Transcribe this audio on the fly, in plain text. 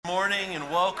morning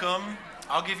and welcome.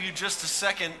 I'll give you just a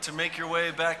second to make your way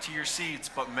back to your seats,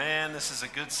 but man, this is a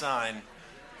good sign.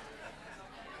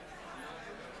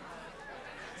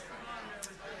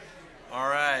 All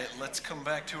right, let's come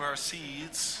back to our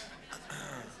seats.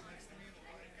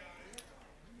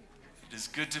 It is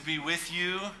good to be with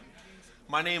you.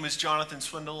 My name is Jonathan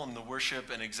Swindle. I'm the worship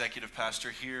and executive pastor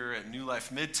here at New Life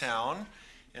Midtown.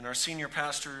 And our senior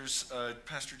pastors,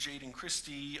 Pastor Jade and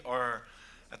Christy, are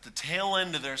at the tail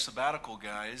end of their sabbatical,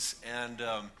 guys. And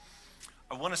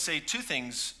I want to say two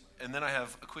things, and then I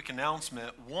have a quick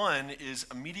announcement. One is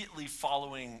immediately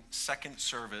following second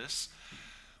service,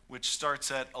 which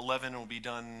starts at 11 and will be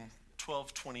done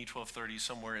 12:20, 12:30,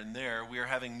 somewhere in there. We are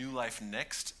having New Life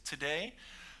Next today.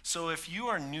 So if you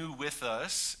are new with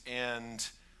us, and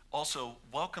also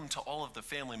welcome to all of the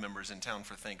family members in town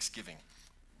for Thanksgiving.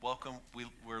 Welcome.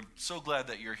 We're so glad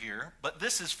that you're here. But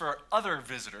this is for other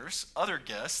visitors, other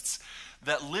guests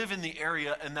that live in the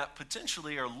area and that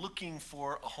potentially are looking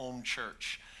for a home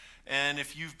church. And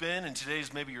if you've been, and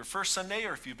today's maybe your first Sunday,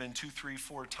 or if you've been 2, 3,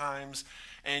 4 times,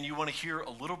 and you want to hear a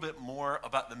little bit more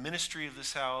about the ministry of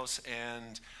this house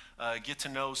and get to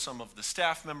know some of the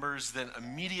staff members, then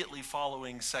immediately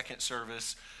following second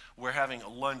service, we're having a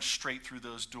lunch straight through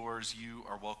those doors. You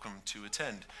are welcome to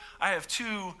attend. I have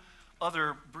two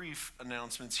other brief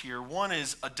announcements here. One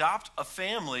is Adopt a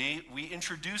Family. We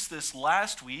introduced this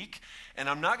last week, and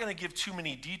I'm not going to give too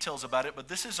many details about it, but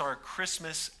this is our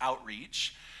Christmas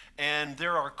outreach, and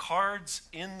there are cards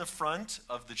in the front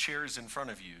of the chairs in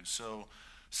front of you. So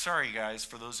sorry, guys,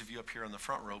 for those of you up here on the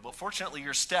front row, but fortunately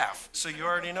you're staff, so you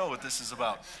already know what this is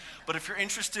about. But if you're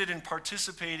interested in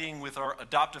participating with our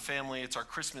Adopt a Family, it's our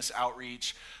Christmas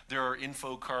outreach. There are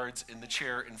info cards in the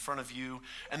chair in front of you.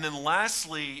 And then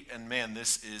lastly, and man,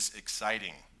 this is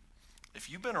exciting. If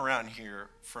you've been around here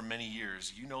for many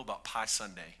years, you know about Pie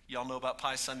Sunday. Y'all know about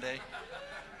Pie Sunday?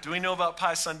 Do we know about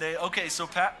Pie Sunday? Okay, so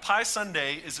Pie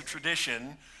Sunday is a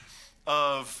tradition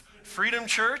of Freedom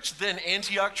Church, then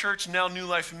Antioch Church, now New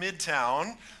Life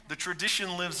Midtown. The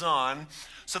tradition lives on.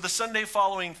 So the Sunday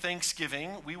following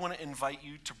Thanksgiving, we want to invite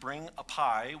you to bring a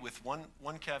pie with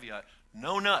one caveat: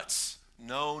 no nuts.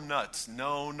 No nuts,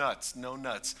 no nuts, no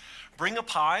nuts. Bring a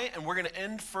pie, and we're going to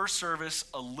end first service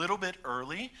a little bit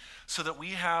early so that we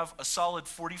have a solid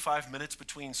 45 minutes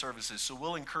between services. So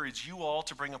we'll encourage you all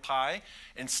to bring a pie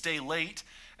and stay late,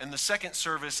 and the second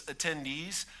service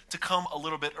attendees to come a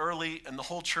little bit early, and the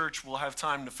whole church will have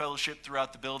time to fellowship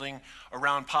throughout the building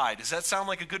around pie. Does that sound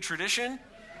like a good tradition?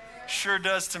 Sure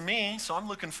does to me. So I'm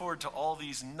looking forward to all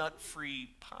these nut-free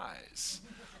pies.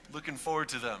 Looking forward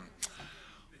to them.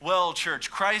 Well,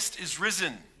 church, Christ is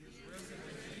risen.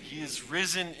 He is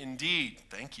risen indeed.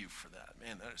 Thank you for that.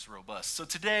 Man, that is robust. So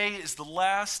today is the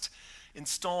last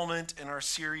installment in our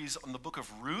series on the book of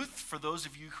Ruth. For those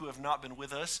of you who have not been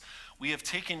with us, we have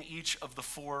taken each of the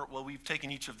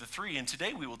three, and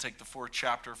today we will take the fourth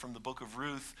chapter from the book of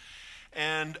Ruth.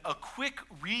 And a quick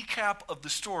recap of the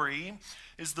story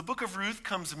is the book of Ruth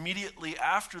comes immediately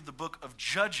after the book of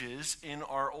Judges in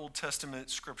our Old Testament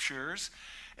scriptures.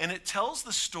 And it tells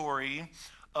the story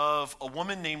of a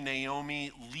woman named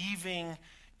Naomi leaving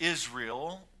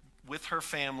Israel with her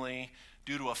family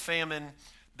due to a famine.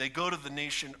 They go to the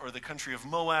nation or the country of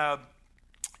Moab,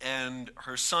 and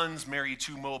her sons marry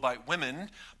 2 Moabite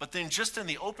women. But then just in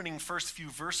the opening first few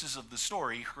verses of the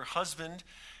story, her husband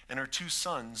and her 2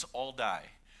 sons all die.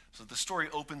 So the story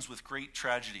opens with great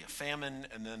tragedy, a famine,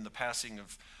 and then the passing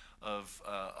of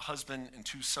a husband and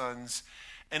 2 sons.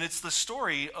 And it's the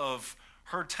story of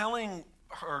her telling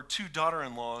her 2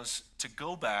 daughter-in-laws to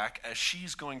go back, as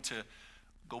she's going to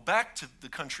go back to the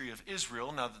country of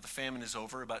Israel now that the famine is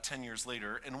over about 10 years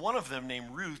later. And one of them,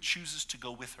 named Ruth, chooses to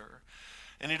go with her.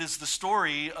 And it is the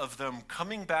story of them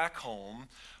coming back home,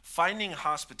 finding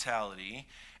hospitality,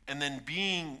 and then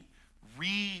being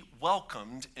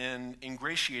re-welcomed and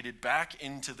ingratiated back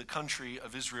into the country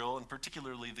of Israel, and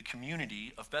particularly the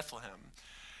community of Bethlehem.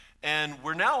 And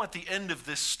we're now at the end of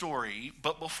this story,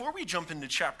 but before we jump into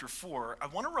chapter 4, I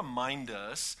want to remind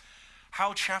us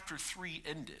how chapter 3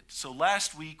 ended. So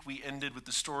last week we ended with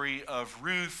the story of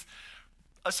Ruth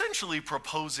essentially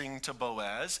proposing to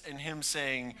Boaz and him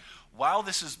saying, wow,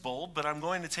 this is bold, but I'm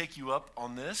going to take you up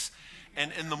on this.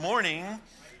 And in the morning,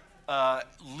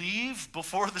 leave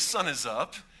before the sun is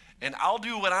up, and I'll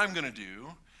do what I'm going to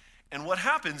do. And what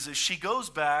happens is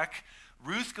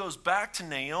Ruth goes back to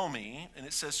Naomi, and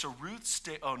it says, so Ruth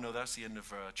that's the end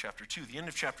of chapter 2. The end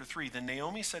of chapter 3, then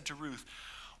Naomi said to Ruth,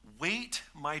 wait,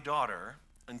 my daughter,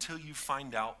 until you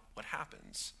find out what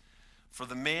happens. For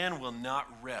the man will not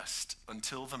rest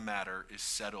until the matter is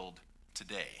settled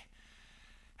today.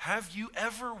 Have you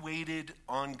ever waited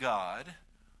on God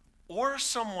or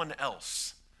someone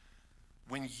else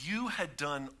when you had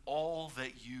done all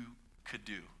that you could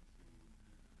do?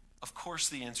 Of course,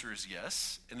 the answer is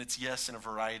yes, and it's yes in a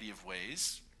variety of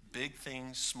ways. Big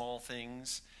things, small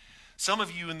things. Some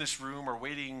of you in this room are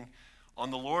waiting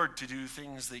on the Lord to do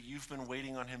things that you've been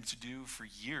waiting on him to do for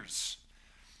years.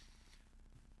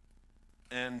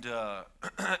 And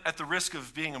at the risk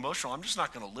of being emotional, I'm just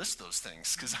not going to list those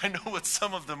things because I know what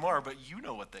some of them are, but you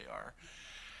know what they are.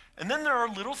 And then there are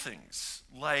little things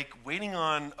like waiting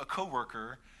on a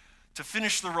coworker to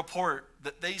finish the report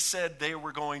that they said they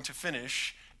were going to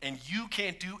finish, and you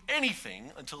can't do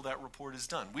anything until that report is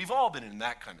done. We've all been in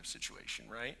that kind of situation,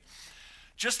 right?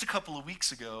 Just a couple of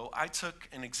weeks ago, I took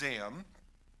an exam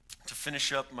to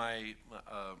finish up my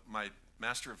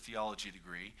Master of Theology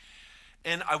degree.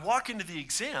 And I walk into the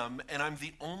exam, and I'm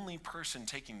the only person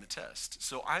taking the test.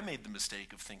 So I made the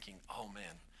mistake of thinking, oh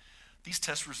man, these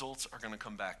test results are going to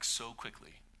come back so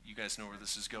quickly. You guys know where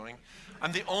this is going?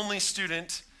 I'm the only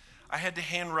student. I had to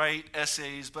handwrite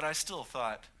essays, but I still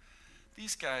thought,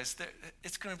 these guys,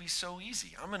 it's going to be so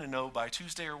easy. I'm going to know by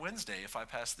Tuesday or Wednesday if I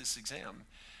pass this exam.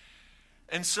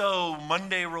 And so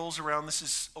Monday rolls around. This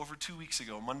is over 2 weeks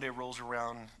ago. Monday rolls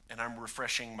around, and I'm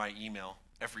refreshing my email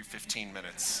every 15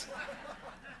 minutes.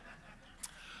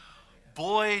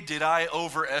 Boy, did I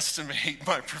overestimate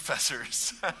my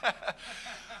professors.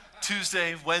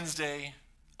 Tuesday, Wednesday,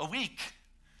 a week.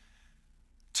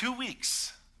 2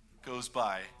 weeks goes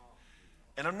by.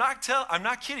 And I'm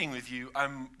not kidding with you.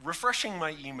 I'm refreshing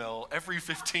my email every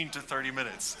 15 to 30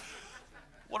 minutes.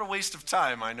 What a waste of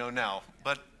time, I know now,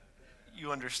 but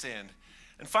you understand.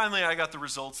 And finally, I got the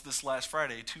results this last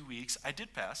Friday, 2 weeks. I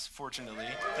did pass, fortunately.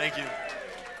 Thank you.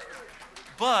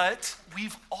 But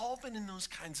we've all been in those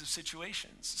kinds of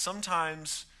situations.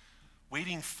 Sometimes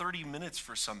waiting 30 minutes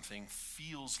for something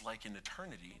feels like an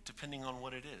eternity, depending on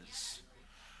what it is.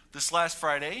 This last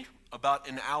Friday, about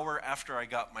an hour after I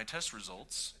got my test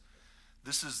results,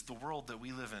 this is the world that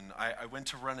we live in. I went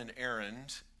to run an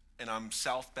errand, and I'm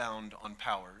southbound on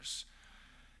Powers.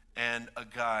 And a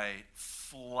guy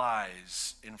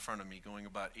flies in front of me going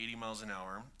about 80 miles an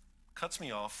hour, cuts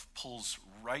me off, pulls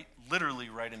literally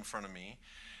right in front of me,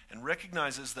 and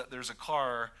recognizes that there's a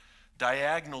car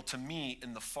diagonal to me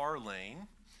in the far lane,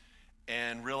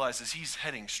 and realizes he's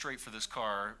heading straight for this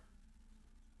car,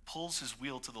 pulls his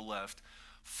wheel to the left,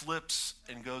 flips,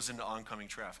 and goes into oncoming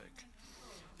traffic.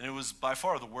 And it was by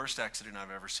far the worst accident I've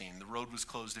ever seen. The road was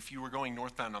closed. If you were going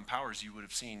northbound on Powers, you would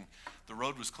have seen the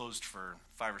road was closed for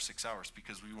 5 or 6 hours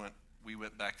because we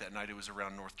went back that night. It was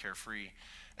around North Carefree,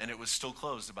 and it was still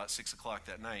closed about 6 o'clock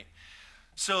that night.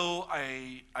 So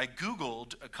I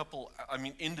Googled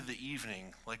into the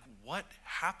evening, like, what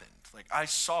happened? Like, I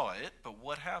saw it, but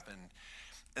what happened?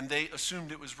 And they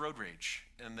assumed it was road rage.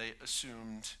 And they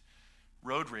assumed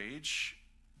road rage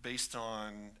based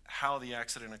on how the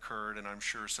accident occurred, and I'm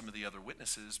sure some of the other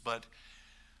witnesses, but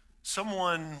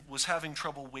someone was having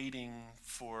trouble waiting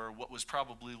for what was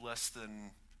probably less than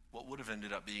what would have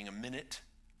ended up being a minute,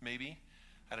 maybe,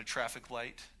 at a traffic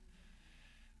light.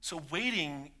 So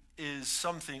waiting is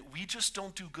something, we just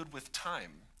don't do good with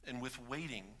time and with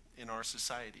waiting in our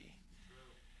society.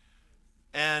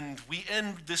 And we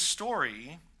end this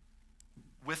story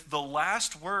with the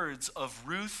last words of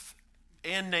Ruth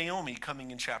and Naomi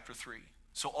coming in chapter 3.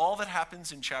 So all that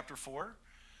happens in chapter 4,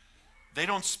 they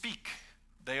don't speak.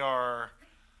 They are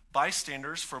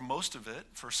bystanders for most of it.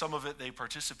 For some of it, they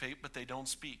participate, but they don't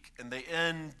speak. And they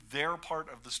end their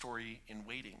part of the story in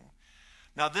waiting.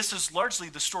 Now, this is largely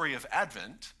the story of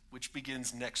Advent, which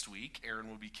begins next week. Aaron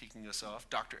will be kicking us off,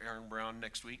 Dr. Aaron Brown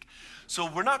next week. So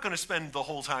we're not going to spend the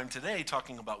whole time today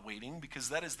talking about waiting because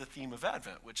that is the theme of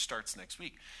Advent, which starts next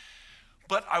week.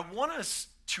 But I want us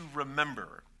to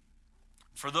remember,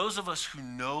 for those of us who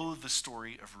know the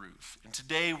story of Ruth, and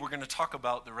today we're going to talk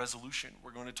about the resolution.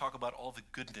 We're going to talk about all the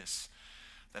goodness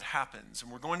that happens. And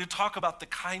we're going to talk about the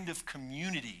kind of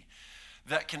community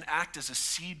that can act as a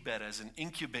seedbed, as an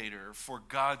incubator for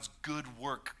God's good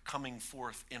work coming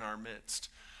forth in our midst.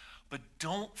 But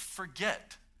don't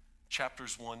forget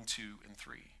chapters 1, 2, and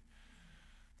 3.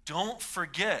 Don't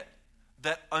forget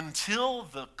that until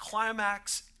the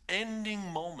climax ending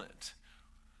moment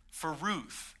for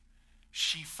Ruth,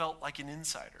 she felt like an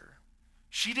insider.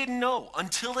 She didn't know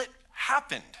until it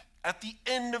happened at the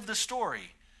end of the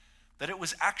story that it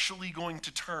was actually going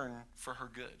to turn for her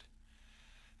good.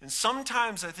 And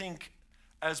sometimes I think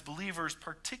as believers,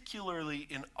 particularly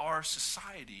in our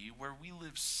society where we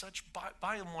live such,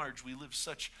 by and large, we live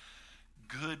such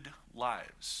good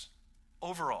lives.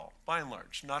 Overall, by and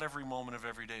large, not every moment of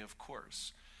every day, of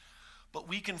course. but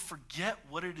we can forget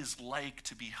what it is like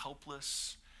to be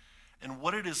helpless and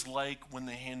what it is like when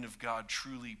the hand of God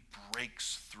truly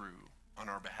breaks through on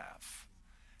our behalf.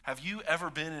 Have you ever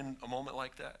been in a moment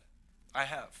like that? I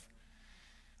have.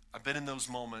 I've been in those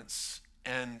moments,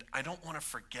 and I don't want to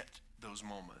forget those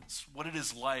moments. What it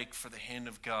is like for the hand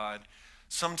of God,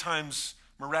 sometimes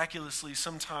miraculously,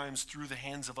 sometimes through the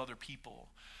hands of other people,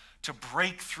 to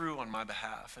break through on my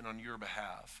behalf and on your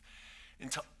behalf,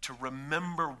 and to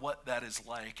remember what that is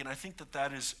like. And I think that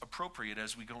that is appropriate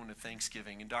as we go into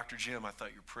Thanksgiving. And Dr. Jim, I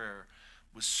thought your prayer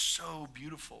was so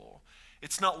beautiful.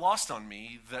 It's not lost on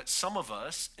me that some of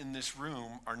us in this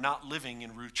room are not living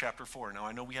in Ruth chapter 4. Now,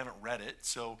 I know we haven't read it,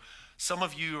 so some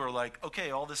of you are like,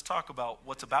 okay, all this talk about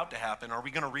what's about to happen, are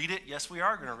we going to read it? Yes, we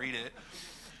are going to read it.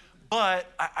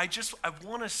 But I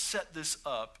want to set this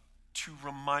up to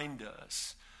remind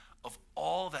us of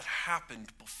all that happened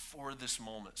before this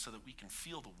moment so that we can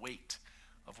feel the weight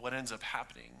of what ends up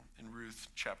happening in Ruth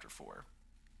chapter 4.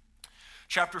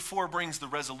 Chapter 4 brings the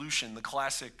resolution, the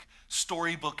classic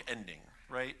storybook ending,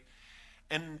 right?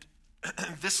 And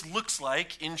this looks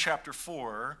like, in chapter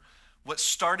 4, what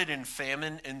started in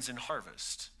famine ends in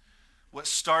harvest. What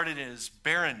started as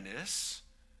barrenness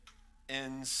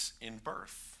ends in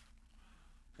birth.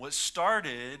 What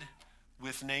started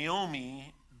with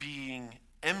Naomi being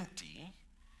empty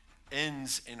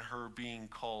ends in her being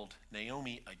called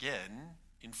Naomi again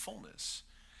in fullness.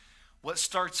 What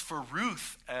starts for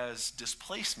Ruth as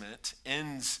displacement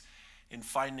ends in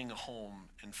finding a home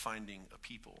and finding a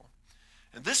people.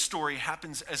 And this story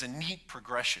happens as a neat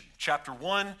progression. Chapter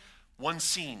 1, one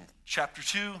scene. Chapter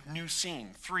 2, new scene.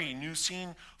 3, new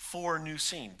scene. 4, new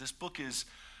scene. This book is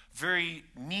very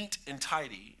neat and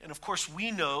tidy. And of course,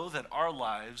 we know that our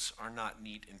lives are not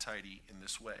neat and tidy in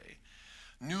this way.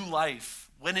 New life,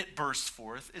 when it bursts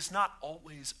forth, is not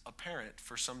always apparent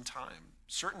for some time.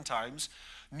 Certain times,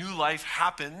 new life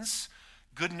happens.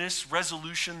 Goodness,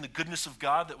 resolution, the goodness of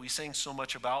God that we sang so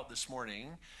much about this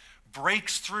morning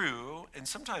breaks through, and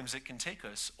sometimes it can take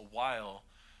us a while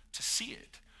to see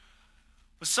it.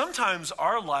 But sometimes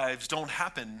our lives don't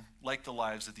happen like the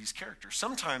lives of these characters.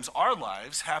 Sometimes our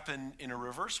lives happen in a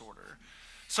reverse order.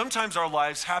 Sometimes our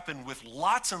lives happen with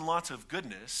lots and lots of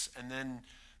goodness, and then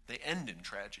they end in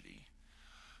tragedy.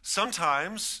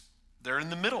 Sometimes they're in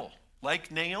the middle,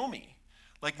 like Naomi.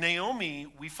 Like Naomi,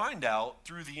 we find out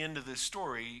through the end of this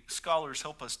story, scholars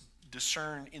help us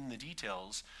discern in the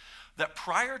details, that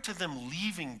prior to them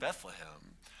leaving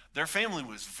Bethlehem, their family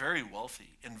was very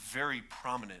wealthy and very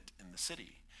prominent in the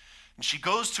city. And she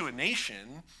goes to a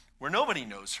nation where nobody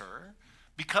knows her.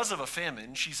 Because of a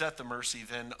famine, she's at the mercy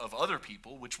then of other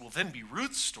people, which will then be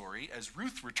Ruth's story as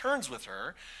Ruth returns with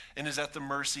her and is at the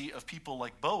mercy of people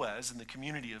like Boaz in the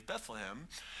community of Bethlehem.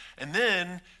 And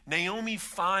then Naomi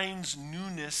finds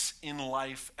newness in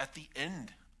life at the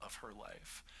end of her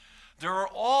life. There are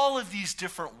all of these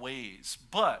different ways,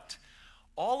 but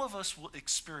all of us will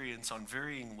experience on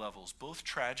varying levels both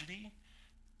tragedy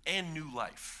and new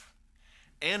life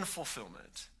and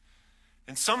fulfillment.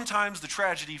 And sometimes the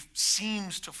tragedy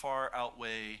seems to far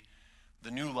outweigh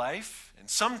the new life, and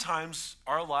sometimes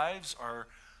our lives are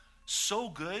so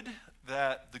good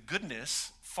that the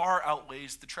goodness far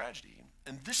outweighs the tragedy.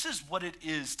 And this is what it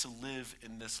is to live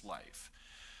in this life.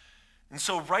 And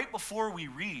so right before we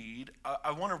read,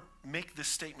 I want to make this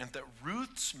statement that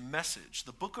Ruth's message,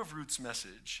 the book of Ruth's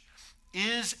message,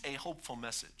 is a hopeful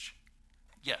message.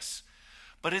 Yes,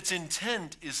 but its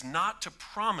intent is not to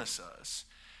promise us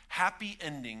happy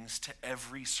endings to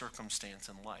every circumstance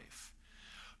in life.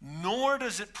 Nor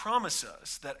does it promise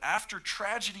us that after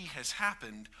tragedy has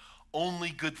happened,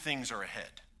 only good things are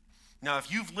ahead. Now, if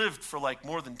you've lived for like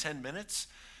more than 10 minutes,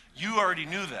 you already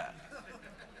knew that.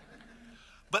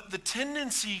 But the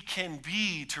tendency can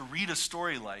be to read a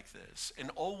story like this and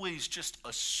always just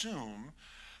assume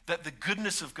that the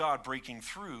goodness of God breaking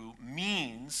through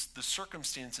means the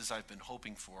circumstances I've been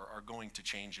hoping for are going to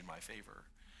change in my favor.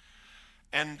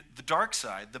 And the dark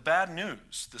side, the bad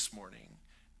news this morning,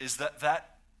 is that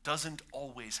that doesn't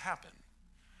always happen.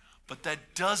 But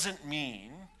that doesn't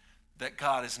mean that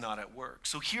God is not at work.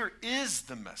 So here is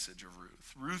the message of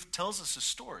Ruth. Ruth tells us a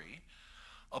story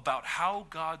about how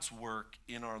God's work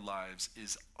in our lives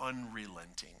is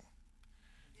unrelenting.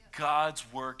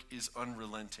 God's work is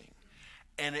unrelenting.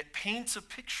 And it paints a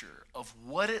picture of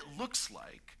what it looks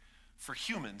like for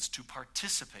humans to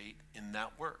participate in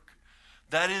that work.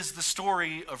 That is the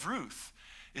story of Ruth.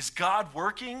 Is God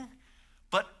working?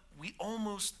 But we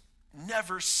almost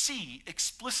never see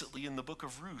explicitly in the book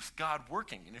of Ruth God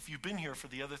working. And if you've been here for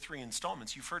the other 3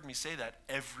 installments, you've heard me say that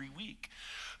every week.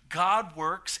 God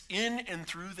works in and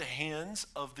through the hands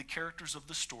of the characters of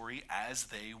the story as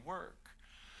they work.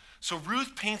 So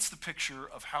Ruth paints the picture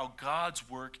of how God's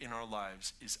work in our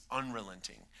lives is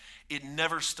unrelenting. It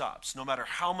never stops. No matter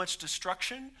how much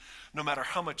destruction, no matter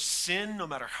how much sin, no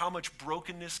matter how much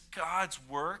brokenness, God's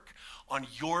work on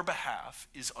your behalf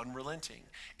is unrelenting.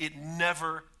 It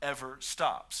never, ever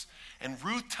stops. And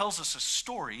Ruth tells us a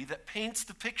story that paints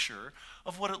the picture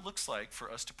of what it looks like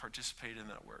for us to participate in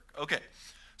that work. Okay,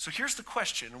 so here's the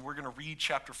question, and we're going to read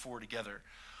chapter 4 together.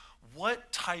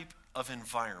 What type of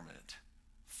environment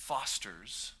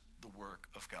fosters the work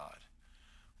of God?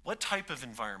 What type of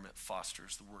environment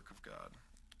fosters the work of God?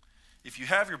 If you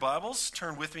have your Bibles,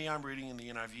 turn with me. I'm reading in the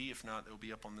NIV. If not, it'll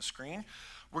be up on the screen.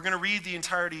 We're going to read the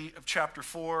entirety of chapter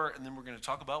 4, and then we're going to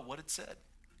talk about what it said.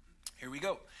 Here we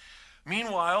go.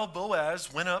 Meanwhile,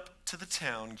 Boaz went up to the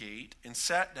town gate and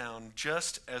sat down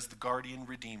just as the guardian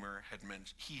redeemer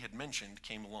he had mentioned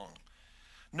came along.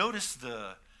 Notice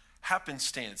the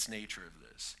happenstance nature of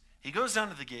this. He goes down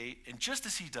to the gate, and just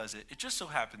as he does it, it just so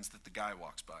happens that the guy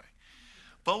walks by.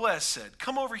 Boaz said,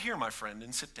 "Come over here, my friend,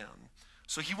 and sit down."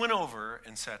 So he went over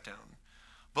and sat down.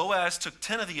 Boaz took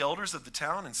 10 of the elders of the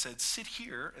town and said, "Sit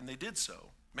here," and they did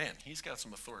so. Man, he's got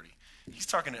some authority. He's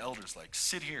talking to elders like,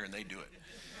 "Sit here," and they do it.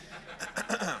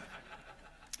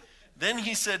 Then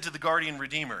he said to the guardian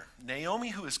redeemer, "Naomi,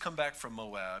 who has come back from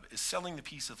Moab, is selling the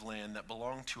piece of land that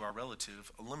belonged to our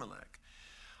relative Elimelech.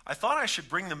 I thought I should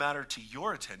bring the matter to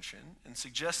your attention and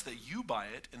suggest that you buy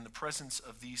it in the presence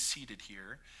of these seated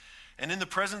here and in the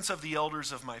presence of the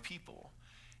elders of my people.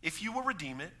 If you will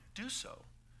redeem it, do so.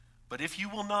 But if you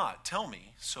will not, tell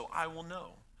me, so I will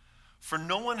know. For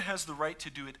no one has the right to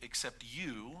do it except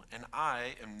you, and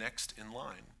I am next in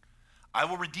line." "I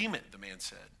will redeem it," the man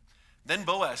said. Then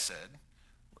Boaz said,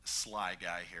 sly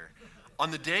guy here,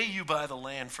 "On the day you buy the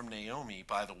land from Naomi,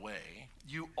 by the way,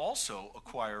 you also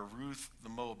acquire Ruth the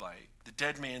Moabite, the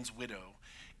dead man's widow,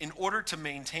 in order to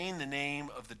maintain the name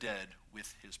of the dead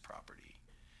with his property."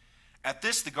 At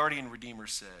this, the guardian redeemer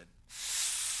said,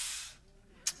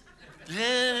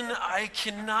 "Then I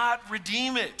cannot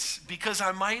redeem it, because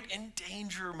I might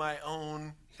endanger my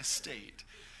own estate.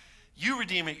 You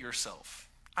redeem it yourself.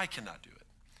 I cannot do it."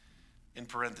 In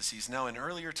parentheses, now in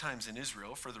earlier times in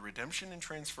Israel, for the redemption and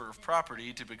transfer of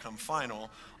property to become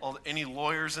final, any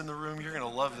lawyers in the room, you're going to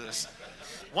love this.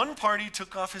 One party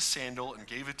took off his sandal and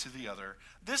gave it to the other.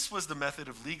 This was the method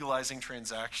of legalizing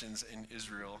transactions in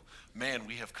Israel. Man,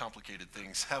 we have complicated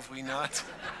things, have we not?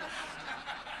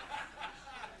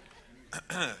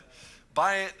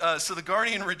 Buy it. So the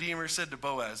guardian redeemer said to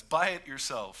Boaz, "Buy it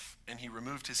yourself." And he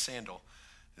removed his sandal.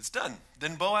 "It's done."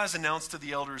 Then Boaz announced to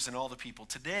the elders and all the people,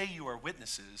 "Today you are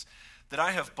witnesses that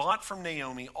I have bought from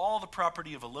Naomi all the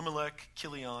property of Elimelech,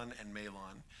 Chilion, and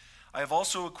Mahlon. I have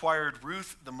also acquired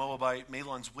Ruth the Moabite,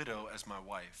 Mahlon's widow, as my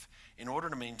wife, in order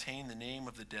to maintain the name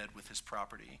of the dead with his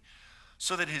property,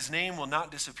 so that his name will not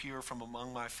disappear from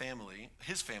among his family,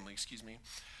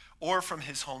 or from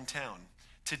his hometown.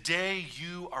 Today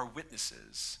you are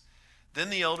witnesses." Then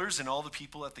the elders and all the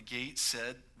people at the gate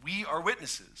said, "We are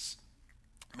witnesses.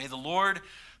 May the Lord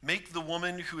make the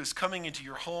woman who is coming into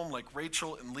your home like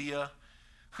Rachel and Leah,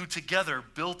 who together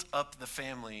built up the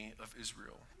family of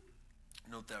Israel."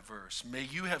 Note that verse. "May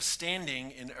you have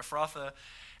standing in Ephrathah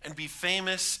and be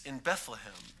famous in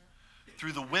Bethlehem.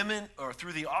 Through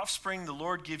the offspring the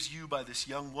Lord gives you by this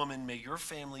young woman, may your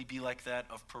family be like that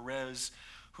of Perez,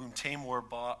 whom Tamar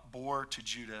bore to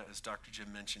Judah," as Dr.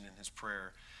 Jim mentioned in his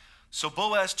prayer. So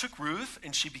Boaz took Ruth,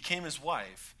 and she became his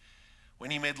wife. When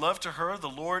he made love to her, the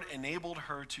Lord enabled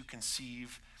her to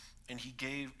conceive, and she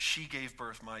gave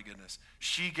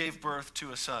birth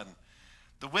to a son.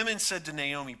 The women said to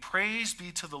Naomi, "Praise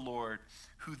be to the Lord,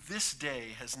 who this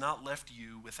day has not left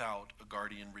you without a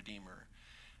guardian redeemer.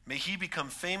 May he become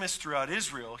famous throughout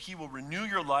Israel. He will renew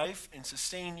your life and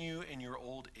sustain you in your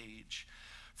old age.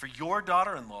 For your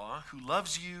daughter-in-law, who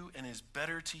loves you and is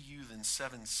better to you than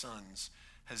 7 sons,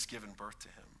 has given birth to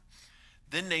him."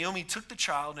 Then Naomi took the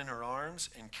child in her arms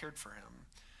and cared for him.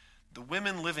 The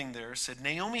women living there said,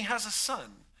 "Naomi has a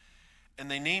son," and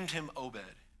they named him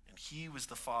Obed, and he was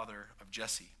the father of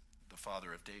Jesse, the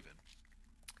father of David.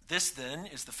 This then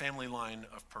is the family line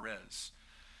of Perez.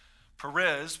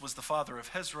 Perez was the father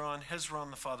of Hezron,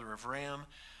 Hezron the father of Ram,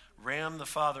 Ram the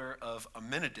father of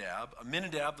Amminadab,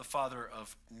 Amminadab the father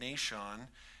of Nahshon,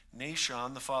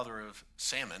 Nahshon the father of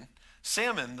Salmon,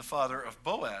 Salmon the father of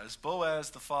Boaz,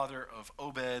 Boaz the father of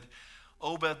Obed,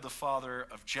 Obed the father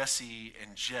of Jesse,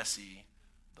 and Jesse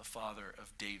the father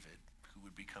of David, who would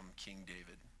would become King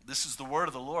David. This is the word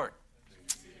of the Lord.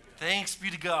 Thanks be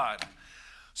to God.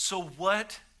 So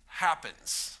what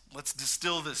happens? Let's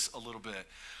distill this a little bit.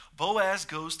 Boaz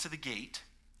goes to the gate,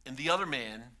 and the other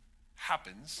man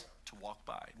happens to walk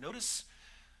by. Notice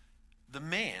the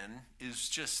man is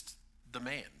just the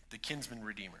man, the kinsman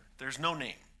redeemer. There's no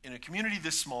name. In a community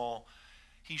this small,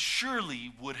 he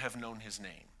surely would have known his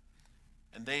name.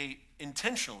 And they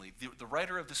intentionally, the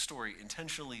writer of the story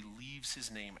intentionally leaves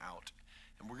his name out.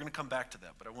 And we're going to come back to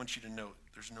that, but I want you to note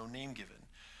there's no name given.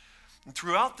 And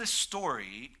throughout this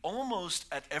story, almost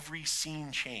at every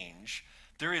scene change,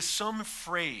 there is some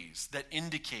phrase that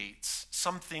indicates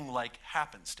something like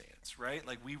happenstance, right?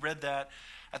 Like we read that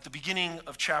at the beginning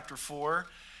of chapter 4.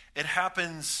 It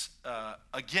happens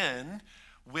again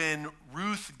when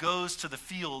Ruth goes to the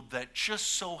field that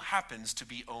just so happens to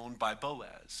be owned by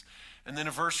Boaz. And then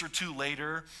a verse or two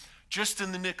later, just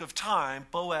in the nick of time,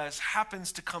 Boaz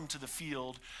happens to come to the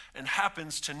field and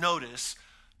happens to notice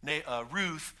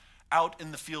Ruth out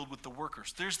in the field with the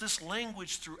workers. There's this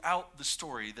language throughout the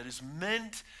story that is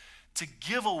meant to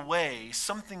give away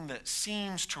something that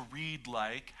seems to read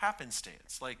like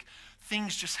happenstance, like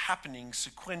things just happening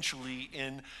sequentially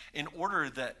in order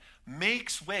that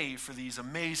makes way for these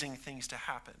amazing things to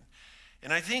happen.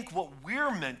 And I think what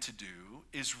we're meant to do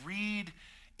is read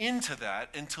into that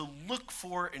and to look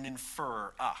for and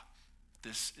infer,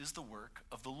 this is the work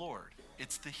of the Lord.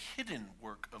 It's the hidden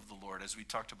work of the Lord, as we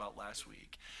talked about last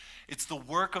week. It's the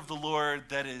work of the Lord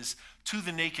that is to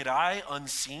the naked eye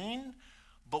unseen,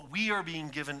 but we are being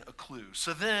given a clue.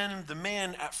 So then the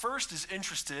man at first is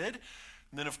interested,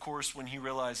 and then of course when he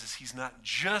realizes he's not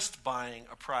just buying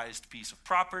a prized piece of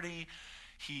property,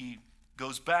 he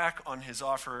goes back on his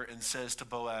offer and says to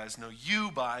Boaz, no, you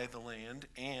buy the land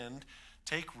and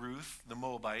take Ruth the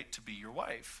Moabite to be your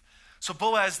wife. So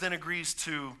Boaz then agrees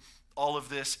to all of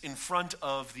this in front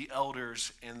of the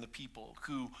elders and the people,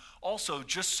 who also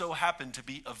just so happen to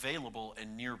be available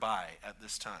and nearby at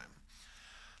this time.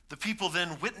 The people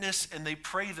then witness and they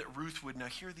pray that Ruth would, now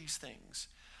hear these things,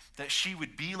 that she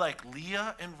would be like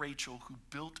Leah and Rachel who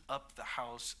built up the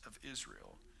house of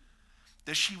Israel,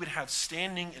 that she would have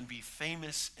standing and be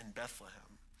famous in Bethlehem.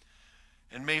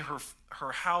 And may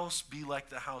her house be like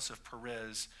the house of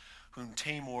Perez, whom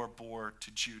Tamar bore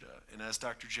to Judah. And as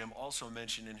Dr. Jim also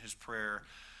mentioned in his prayer,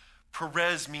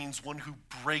 Perez means one who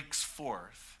breaks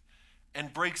forth,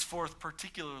 and breaks forth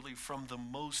particularly from the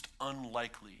most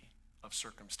unlikely of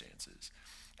circumstances.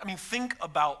 I mean, think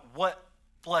about what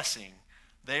blessing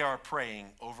they are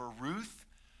praying over Ruth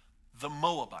the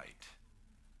Moabite.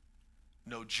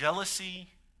 No jealousy,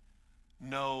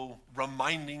 no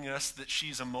reminding us that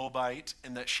she's a Moabite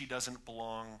and that she doesn't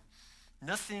belong.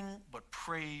 Nothing but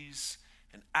praise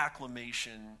and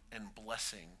acclamation and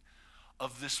blessing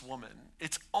of this woman.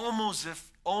 It's almost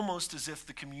as if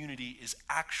the community is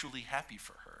actually happy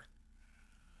for her.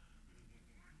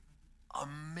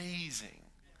 Amazing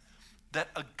that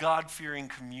a God-fearing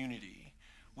community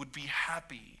would be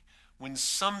happy when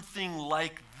something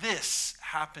like this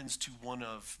happens to one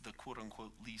of the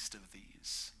quote-unquote least of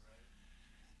these.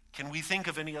 Can we think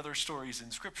of any other stories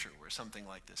in Scripture where something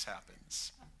like this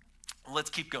happens? Let's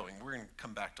keep going. We're going to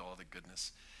come back to all the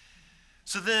goodness.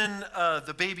 So then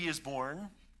the baby is born,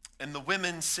 and the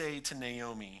women say to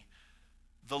Naomi,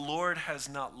 the Lord has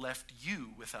not left you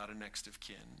without a next of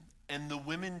kin. And the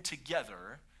women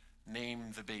together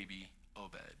name the baby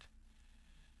Obed.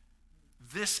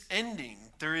 This ending,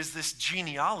 there is this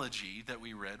genealogy that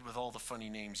we read with all the funny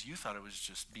names. You thought it was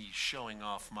just me showing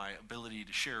off my ability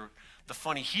to share the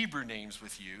funny Hebrew names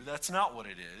with you. That's not what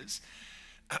it is.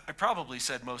 I probably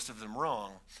said most of them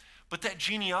wrong. But that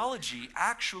genealogy,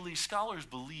 actually, scholars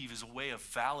believe, is a way of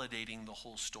validating the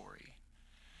whole story.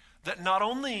 That not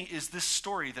only is this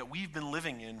story that we've been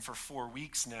living in for 4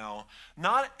 weeks now,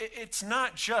 it's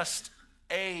not just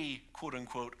a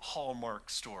quote-unquote Hallmark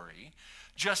story,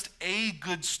 just a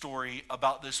good story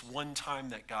about this one time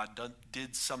that God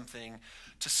did something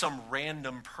to some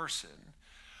random person.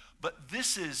 But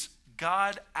this is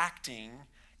God acting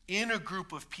in a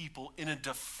group of people in a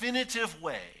definitive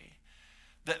way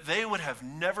that they would have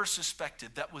never suspected,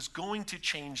 that was going to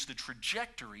change the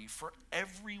trajectory for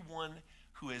everyone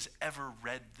who has ever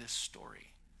read this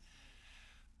story.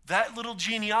 That little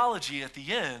genealogy at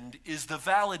the end is the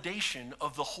validation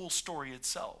of the whole story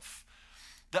itself.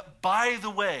 That, by the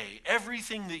way,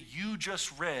 everything that you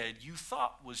just read, you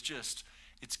thought was just,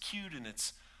 it's cute and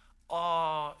it's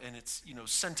and it's,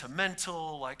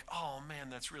 sentimental, like, oh man,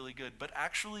 that's really good. But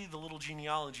actually the little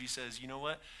genealogy says, you know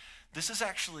what? This has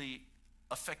actually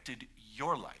affected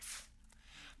your life.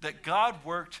 That God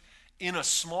worked in a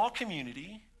small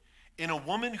community, in a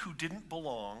woman who didn't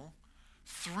belong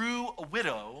through a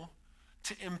widow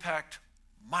to impact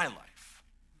my life,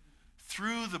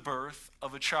 through the birth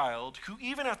of a child who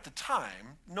even at the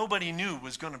time nobody knew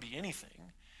was going to be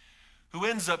anything, who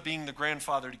ends up being the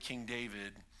grandfather to King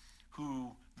David,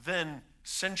 who then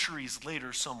centuries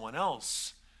later someone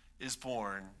else is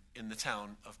born in the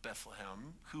town of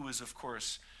Bethlehem, who is of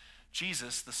course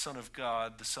Jesus, the Son of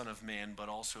God, the Son of Man, but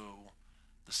also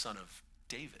the Son of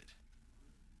David.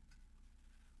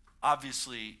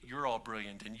 Obviously, you're all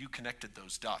brilliant and you connected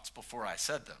those dots before I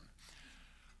said them.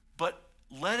 But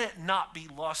let it not be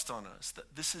lost on us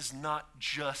that this is not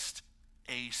just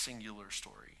a singular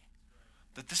story.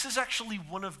 That this is actually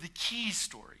one of the key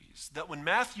stories. That when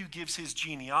Matthew gives his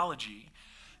genealogy,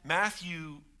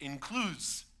 Matthew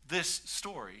includes this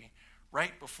story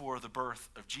right before the birth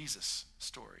of Jesus'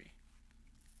 story.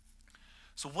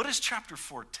 So what is chapter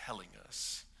 4 telling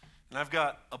us? And I've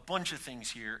got a bunch of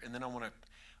things here, and then I want to,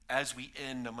 as we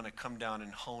end, I'm going to come down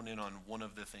and hone in on one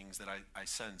of the things that I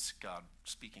sense God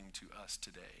speaking to us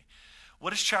today.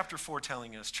 What is chapter 4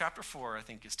 telling us? Chapter 4, I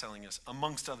think, is telling us,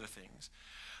 amongst other things,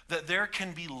 that there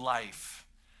can be life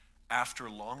after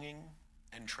longing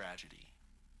and tragedy.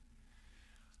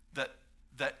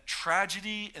 That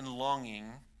tragedy and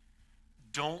longing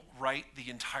don't write the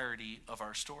entirety of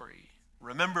our story.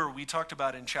 Remember, we talked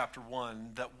about in chapter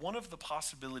 1 that one of the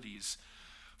possibilities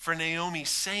for Naomi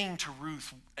saying to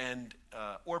Ruth and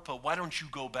Orpah, why don't you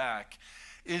go back,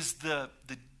 is the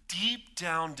deep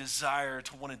down desire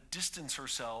to want to distance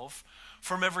herself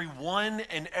from everyone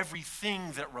and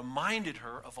everything that reminded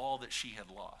her of all that she had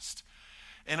lost.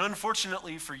 And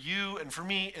unfortunately for you and for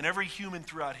me and every human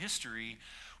throughout history,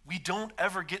 we don't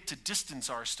ever get to distance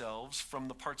ourselves from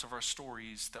the parts of our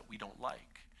stories that we don't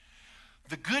like.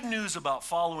 The good news about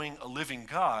following a living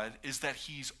God is that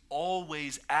he's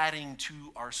always adding to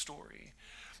our story.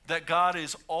 That God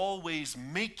is always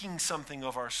making something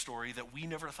of our story that we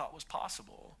never thought was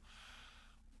possible.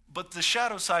 But the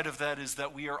shadow side of that is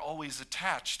that we are always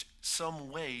attached some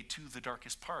way to the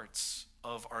darkest parts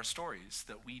of our stories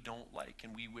that we don't like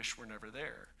and we wish were never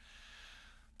there.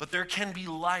 But there can be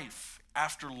life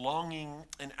after longing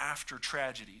and after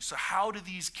tragedy. So how do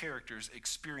these characters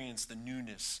experience the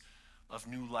newness of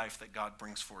new life that God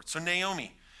brings forth? So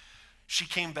Naomi, she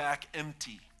came back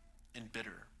empty and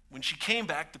bitter. When she came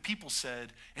back, the people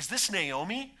said, "Is this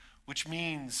Naomi?" Which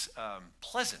means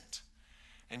pleasant.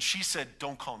 And she said,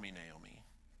 "Don't call me Naomi,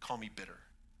 call me bitter,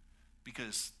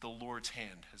 because the Lord's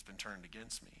hand has been turned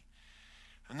against me."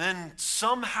 And then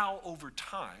somehow over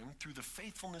time, through the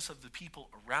faithfulness of the people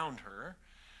around her,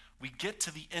 we get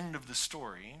to the end of the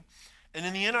story. And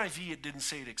in the NIV, it didn't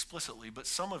say it explicitly, but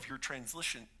some of your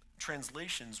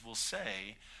translations will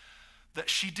say that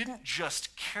she didn't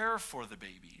just care for the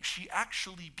baby, she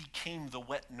actually became the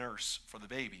wet nurse for the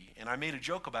baby. And I made a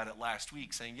joke about it last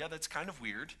week saying, yeah, that's kind of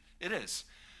weird. It is.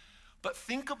 But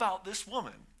think about this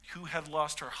woman who had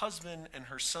lost her husband and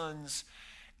her sons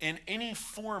and any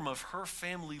form of her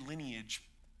family lineage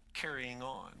carrying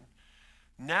on.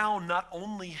 Now not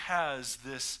only has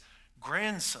this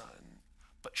grandson,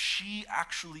 but she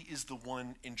actually is the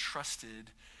one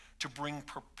entrusted to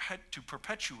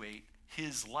perpetuate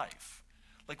his life.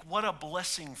 Like, what a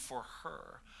blessing for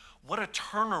her. What a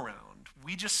turnaround.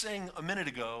 We just sang a minute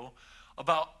ago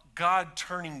about God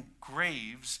turning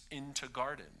graves into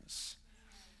gardens.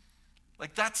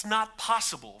 Like, that's not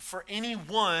possible for any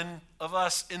one of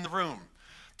us in the room.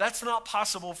 That's not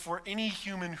possible for any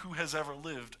human who has ever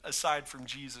lived aside from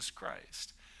Jesus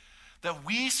Christ. That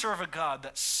we serve a God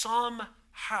that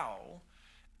somehow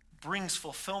brings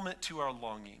fulfillment to our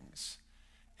longings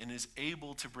and is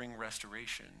able to bring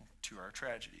restoration to our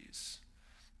tragedies.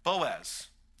 Boaz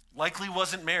likely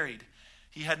wasn't married.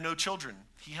 He had no children.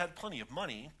 He had plenty of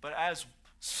money, but as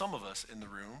some of us in the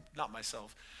room, not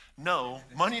myself, know,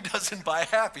 money doesn't buy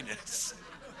happiness.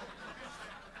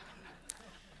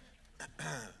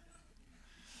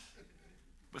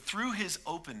 But through his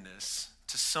openness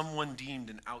to someone deemed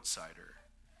an outsider,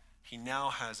 he now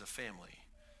has a family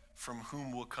from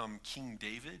whom will come King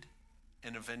David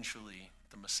and eventually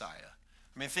the Messiah.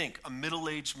 I mean, think, a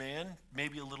middle-aged man,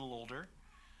 maybe a little older,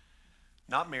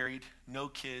 not married, no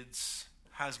kids,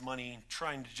 has money,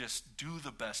 trying to just do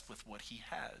the best with what he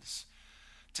has,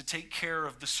 to take care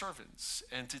of the servants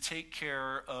and to take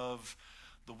care of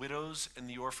the widows and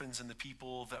the orphans and the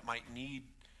people that might need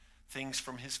things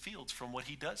from his fields, from what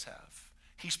he does have.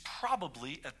 He's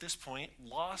probably, at this point,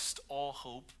 lost all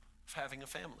hope of having a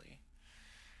family.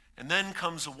 And then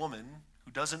comes a woman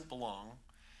who doesn't belong,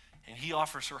 and he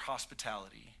offers her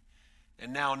hospitality.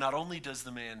 And now not only does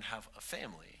the man have a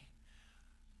family,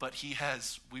 but he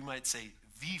has, we might say,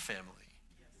 the family.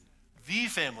 The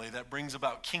family that brings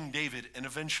about King David and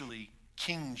eventually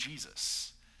King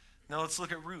Jesus. Now let's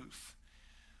look at Ruth.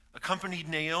 Accompanied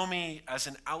Naomi as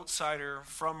an outsider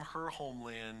from her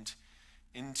homeland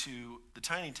into the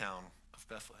tiny town of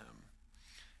Bethlehem.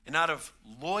 And out of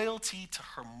loyalty to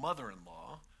her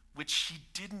mother-in-law, which she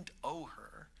didn't owe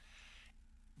her,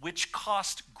 which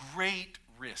cost great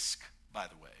risk, by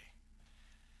the way,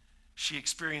 she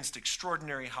experienced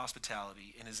extraordinary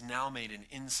hospitality and is now made an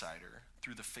insider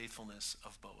through the faithfulness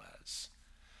of Boaz.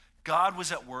 God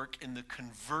was at work in the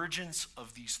convergence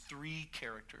of these three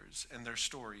characters and their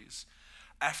stories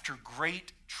after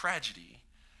great tragedy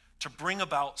to bring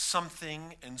about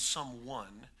something and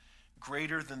someone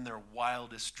greater than their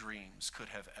wildest dreams could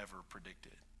have ever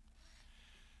predicted.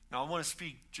 Now, I want to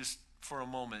speak just for a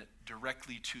moment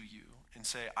directly to you and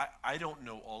say, I don't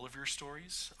know all of your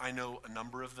stories. I know a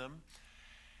number of them.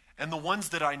 And the ones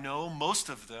that I know, most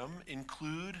of them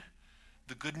include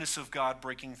the goodness of God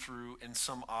breaking through in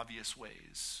some obvious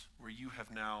ways where you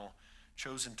have now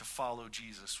chosen to follow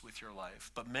Jesus with your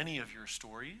life. But many of your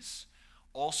stories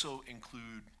also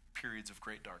include periods of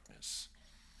great darkness.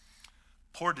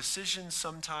 Poor decisions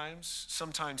sometimes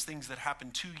things that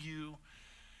happen to you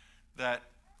that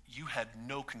you had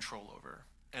no control over.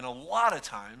 And a lot of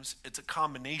times, it's a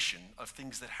combination of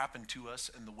things that happen to us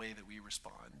and the way that we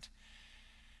respond.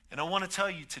 And I want to tell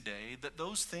you today that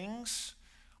those things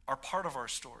are part of our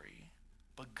story,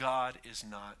 but God is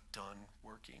not done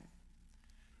working.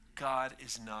 God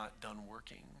is not done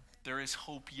working. There is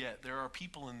hope yet. There are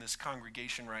people in this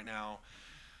congregation right now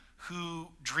who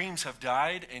dreams have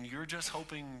died, and you're just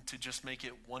hoping to just make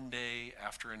it one day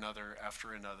after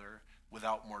another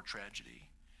without more tragedy.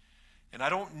 And I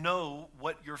don't know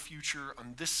what your future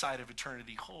on this side of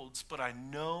eternity holds, but I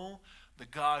know the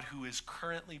God who is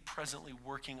currently, presently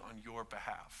working on your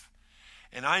behalf.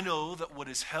 And I know that what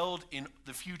is held in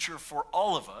the future for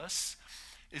all of us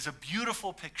is a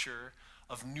beautiful picture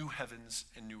of new heavens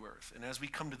and new earth. And as we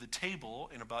come to the table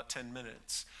in about 10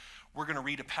 minutes, we're going to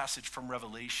read a passage from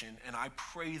Revelation, and I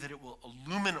pray that it will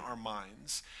illumine our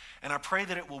minds, and I pray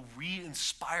that it will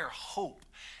re-inspire hope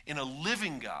in a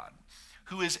living God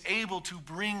who is able to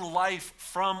bring life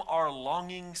from our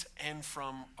longings and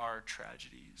from our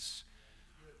tragedies.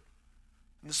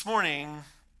 And this morning,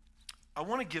 I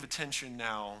want to give attention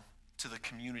now to the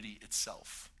community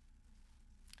itself.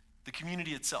 The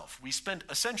community itself. We spent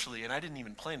essentially, and I didn't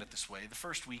even plan it this way, the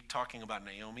first week talking about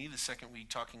Naomi, the second week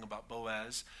talking about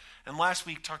Boaz, and last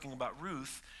week talking about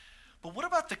Ruth. But what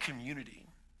about the community?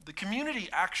 The community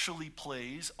actually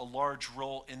plays a large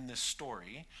role in this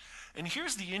story. And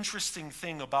here's the interesting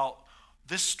thing about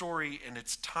this story and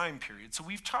its time period. So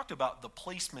we've talked about the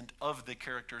placement of the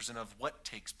characters and of what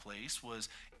takes place was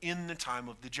in the time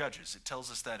of the Judges. It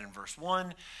tells us that in verse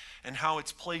 1 and how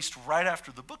it's placed right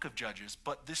after the book of Judges.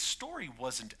 But this story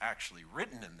wasn't actually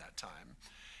written in that time.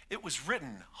 It was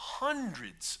written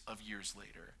hundreds of years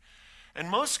later. And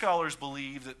most scholars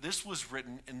believe that this was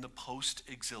written in the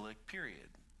post-exilic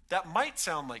period. That might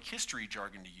sound like history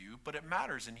jargon to you, but it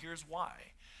matters, and here's why.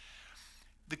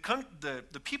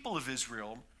 The people of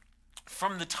Israel,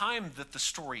 from the time that the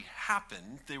story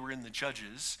happened, they were in the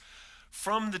Judges,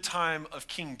 from the time of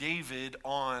King David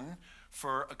on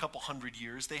for a couple hundred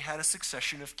years, they had a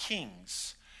succession of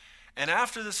kings. And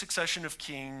after the succession of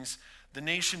kings, the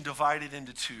nation divided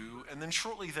into two, and then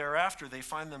shortly thereafter, they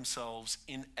find themselves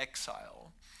in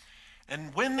exile.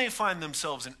 And when they find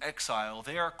themselves in exile,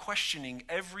 they are questioning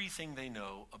everything they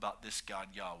know about this God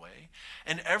Yahweh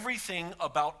and everything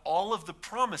about all of the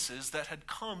promises that had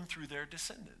come through their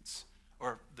descendants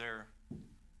or their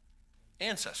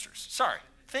ancestors. Sorry,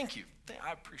 thank you.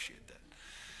 I appreciate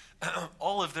that.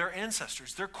 All of their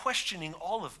ancestors. They're questioning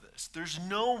all of this. There's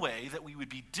no way that we would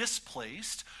be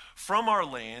displaced from our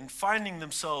land, finding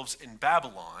themselves in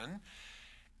Babylon,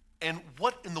 and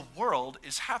what in the world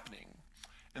is happening?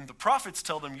 And the prophets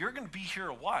tell them, you're going to be here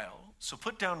a while, so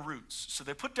put down roots. So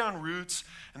they put down roots,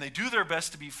 and they do their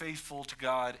best to be faithful to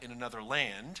God in another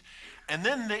land, and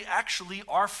then they actually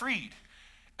are freed.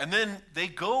 And then they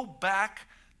go back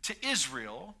to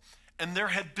Israel, and there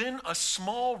had been a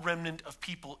small remnant of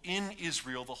people in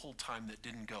Israel the whole time that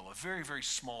didn't go, a very, very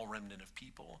small remnant of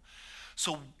people.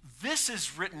 So this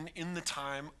is written in the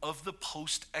time of the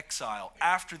post-exile,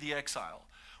 after the exile,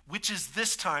 which is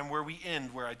this time where we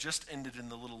end, where I just ended in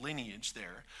the little lineage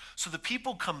there. So the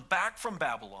people come back from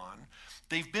Babylon.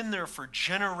 They've been there for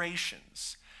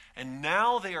generations. And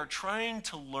now they are trying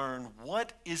to learn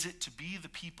what is it to be the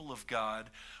people of God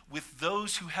with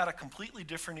those who had a completely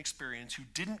different experience, who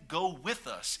didn't go with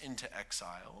us into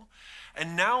exile.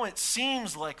 And now it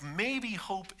seems like maybe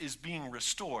hope is being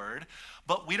restored,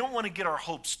 but we don't want to get our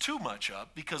hopes too much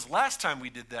up because last time we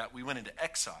did that, we went into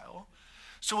exile.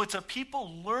 So it's a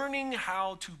people learning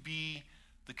how to be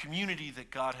the community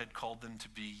that God had called them to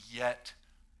be yet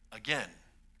again.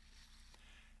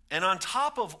 And on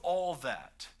top of all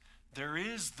that, there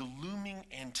is the looming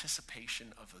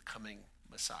anticipation of the coming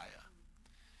Messiah.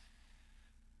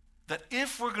 That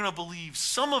if we're going to believe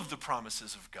some of the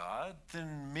promises of God,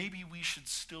 then maybe we should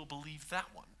still believe that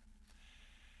one.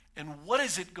 And what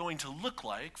is it going to look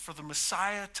like for the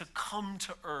Messiah to come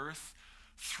to earth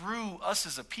through us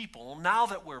as a people now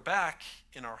that we're back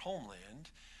in our homeland?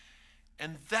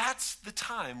 And that's the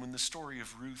time when the story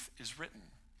of Ruth is written.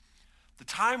 The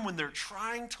time when they're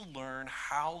trying to learn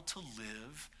how to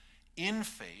live in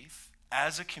faith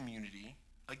as a community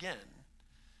again.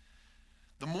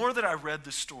 The more that I read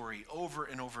the story over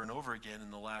and over and over again in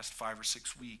the last 5 or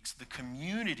 6 weeks, the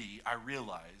community, I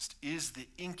realized, is the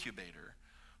incubator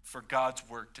for God's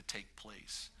work to take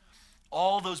place.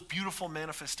 All those beautiful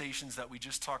manifestations that we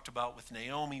just talked about with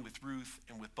Naomi, with Ruth,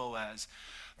 and with Boaz,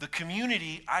 the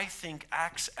community, I think,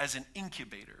 acts as an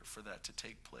incubator for that to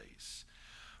take place.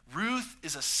 Ruth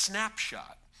is a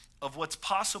snapshot of what's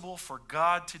possible for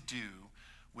God to do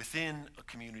within a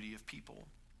community of people.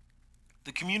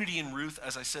 The community in Ruth,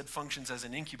 as I said, functions as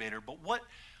an incubator, but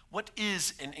what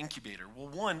is an incubator? Well,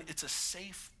 one, it's a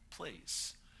safe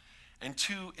place. And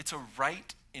two, it's a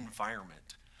right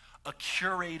environment, a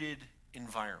curated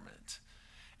environment.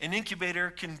 An incubator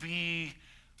can be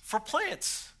for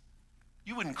plants.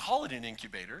 You wouldn't call it an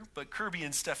incubator, but Kirby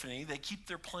and Stephanie, they keep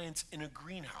their plants in a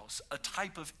greenhouse, a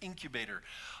type of incubator,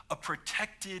 a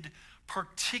protected,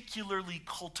 particularly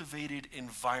cultivated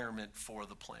environment for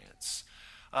the plants.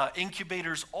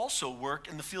 Incubators also work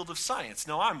in the field of science.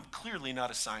 Now, I'm clearly not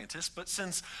a scientist, but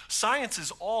since science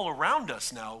is all around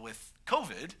us now with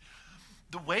COVID,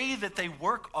 the way that they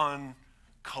work on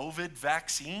COVID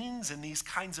vaccines and these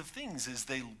kinds of things is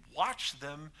they watch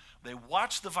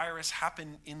the virus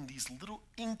happen in these little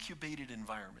incubated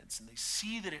environments, and they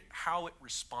see how it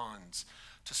responds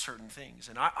to certain things.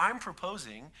 And I'm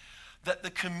proposing that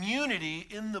the community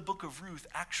in the book of Ruth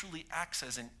actually acts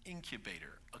as an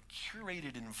incubator, a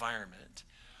curated environment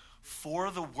for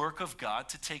the work of God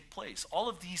to take place. All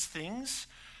of these things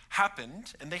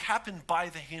happened, and they happened by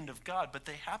the hand of God, but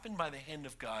they happened by the hand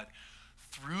of God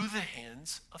through the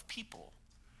hands of people.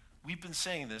 We've been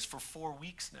saying this for 4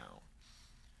 weeks now.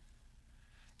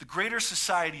 The greater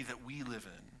society that we live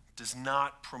in does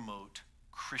not promote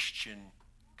Christian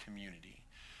community.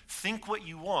 Think what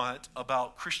you want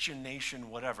about Christian nation,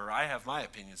 whatever. I have my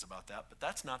opinions about that, but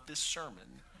that's not this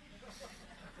sermon.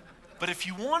 But if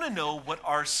you want to know what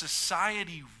our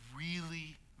society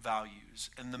really values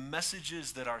and the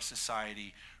messages that our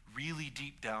society really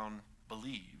deep down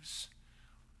believes,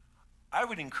 I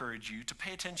would encourage you to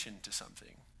pay attention to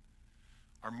something.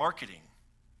 Our marketing,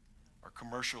 our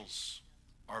commercials,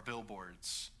 our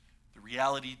billboards, the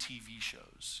reality TV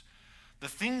shows, the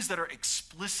things that are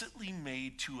explicitly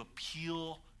made to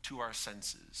appeal to our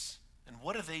senses. And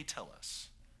what do they tell us?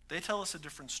 They tell us a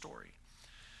different story.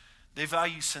 They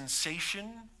value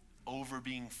sensation over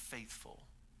being faithful.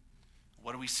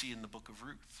 What do we see in the book of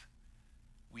Ruth?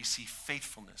 We see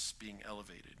faithfulness being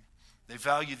elevated. They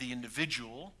value the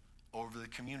individual over the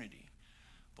community.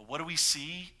 But what do we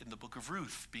see in the book of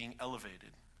Ruth being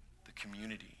elevated? The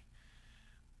community.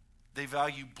 They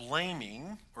value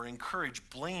blaming or encourage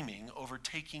blaming over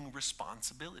taking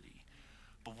responsibility.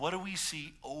 But what do we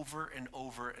see over and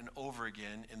over and over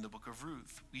again in the book of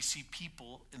Ruth? We see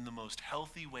people in the most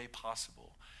healthy way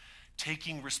possible,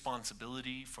 taking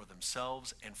responsibility for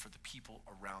themselves and for the people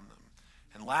around them.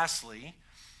 And lastly,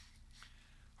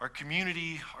 our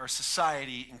community, our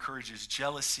society encourages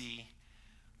jealousy,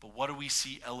 but what do we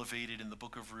see elevated in the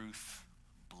book of Ruth?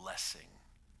 Blessing,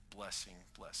 blessing,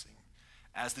 blessing.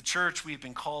 As the church, we have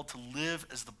been called to live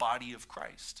as the body of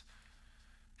Christ,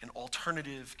 an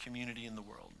alternative community in the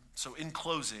world. So in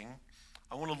closing,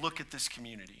 I want to look at this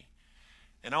community,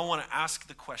 and I want to ask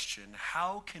the question,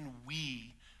 how can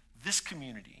we, this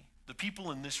community, the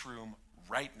people in this room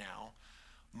right now,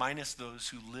 minus those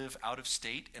who live out of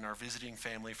state and are visiting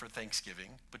family for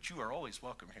Thanksgiving, but you are always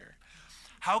welcome here,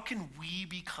 how can we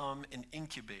become an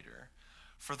incubator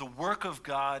for the work of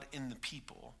God in the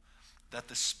people that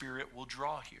the Spirit will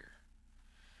draw here?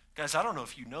 Guys, I don't know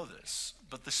if you know this,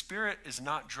 but the Spirit is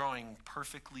not drawing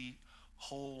perfectly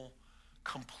whole,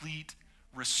 complete,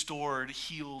 restored,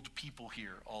 healed people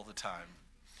here all the time.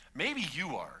 Maybe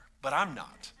you are, but I'm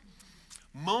not.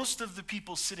 Most of the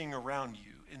people sitting around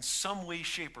you, in some way,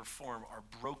 shape, or form, are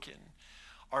broken,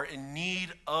 are in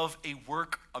need of a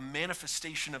work, a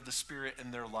manifestation of the Spirit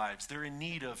in their lives. They're in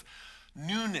need of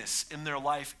newness in their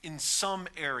life in some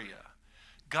area.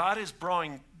 God is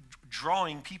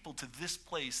drawing people to this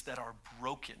place that are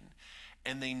broken,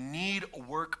 and they need a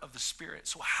work of the Spirit.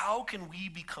 So how can we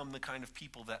become the kind of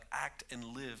people that act and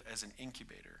live as an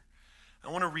incubator?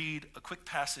 I want to read a quick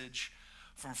passage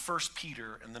from 1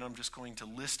 Peter, and then I'm just going to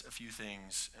list a few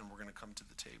things, and we're going to come to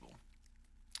the table.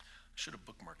 I should have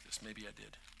bookmarked this. Maybe I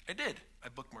did. I did. I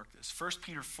bookmarked this. 1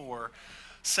 Peter 4,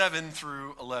 7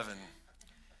 through 11.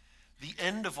 The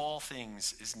end of all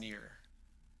things is near.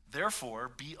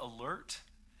 Therefore, be alert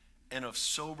and of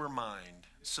sober mind,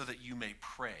 so that you may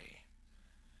pray.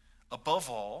 Above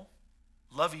all,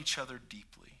 love each other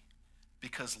deeply,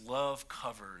 because love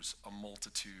covers a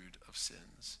multitude of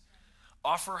sins.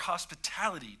 Offer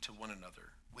hospitality to one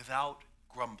another without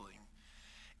grumbling.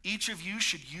 Each of you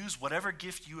should use whatever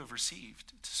gift you have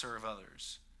received to serve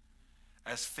others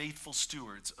as faithful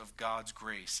stewards of God's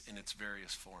grace in its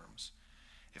various forms.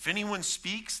 If anyone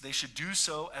speaks, they should do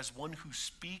so as one who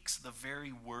speaks the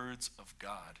very words of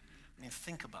God. I mean,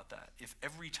 think about that. If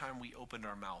every time we opened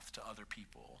our mouth to other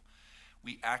people,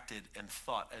 we acted and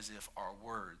thought as if our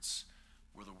words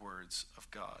were the words of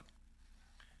God.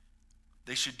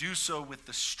 They should do so with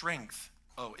the strength.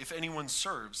 If anyone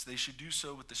serves, they should do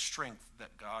so with the strength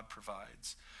that God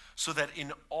provides, so that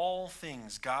in all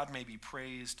things God may be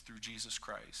praised through Jesus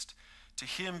Christ. To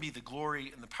him be the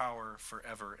glory and the power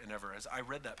forever and ever. As I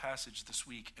read that passage this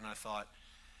week, and I thought,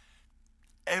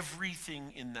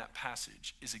 everything in that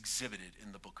passage is exhibited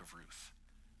in the book of Ruth.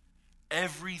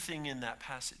 Everything in that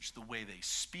passage, the way they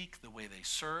speak, the way they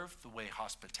serve, the way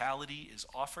hospitality is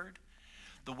offered,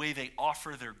 the way they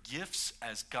offer their gifts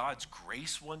as God's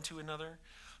grace one to another.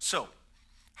 So,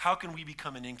 how can we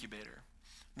become an incubator?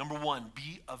 Number one,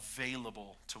 be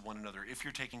available to one another. If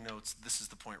you're taking notes, this is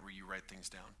the point where you write things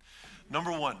down.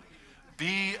 Number one,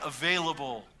 be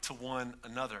available to one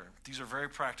another. These are very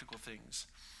practical things.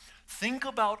 Think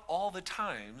about all the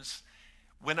times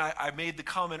when I made the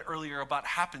comment earlier about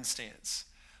happenstance,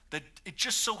 that it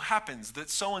just so happens that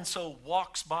so-and-so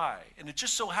walks by, and it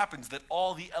just so happens that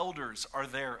all the elders are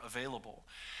there available.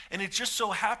 And it just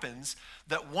so happens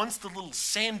that once the little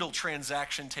sandal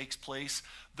transaction takes place,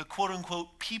 the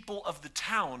quote-unquote people of the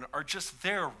town are just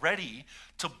there ready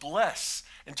to bless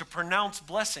and to pronounce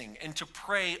blessing and to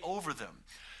pray over them.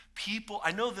 People,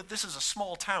 I know that this is a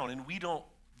small town, and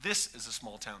this is a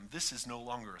small town. This is no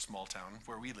longer a small town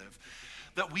where we live.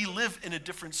 That we live in a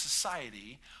different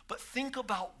society, but think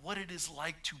about what it is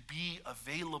like to be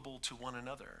available to one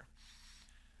another.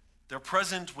 They're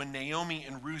present when Naomi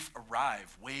and Ruth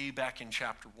arrive way back in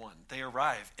chapter 1. They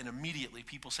arrive, and immediately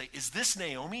people say, "Is this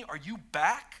Naomi? Are you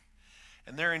back?"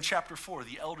 And they're in chapter 4,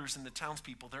 the elders and the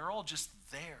townspeople, they're all just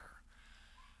there.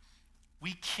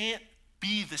 We can't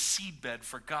be the seedbed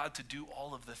for God to do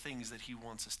all of the things that he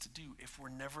wants us to do if we're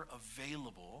never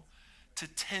available to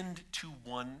tend to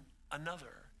one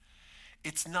another.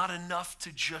 It's not enough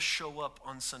to just show up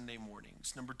on Sunday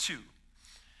mornings. Number two,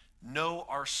 know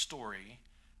our story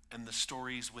and the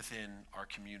stories within our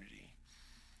community.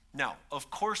 Now, of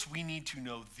course, we need to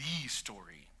know the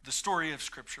story of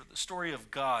Scripture, the story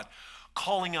of God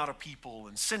calling out a people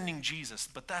and sending Jesus,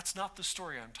 but that's not the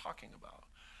story I'm talking about.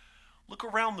 Look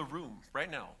around the room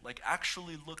right now,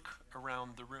 actually look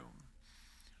around the room.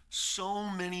 So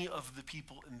many of the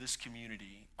people in this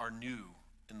community are new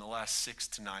in the last 6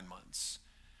 to 9 months.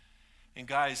 And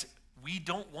guys, we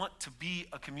don't want to be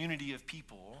a community of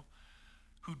people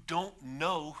who don't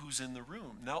know who's in the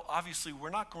room. Now, obviously, we're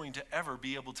not going to ever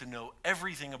be able to know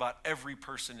everything about every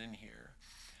person in here.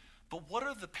 But what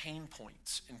are the pain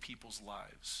points in people's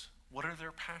lives? What are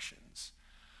their passions?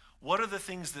 What are the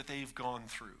things that they've gone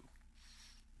through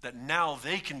that now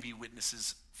they can be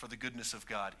witnesses for the goodness of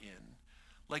God in?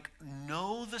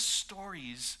 Know the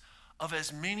stories of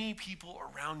as many people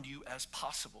around you as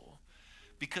possible.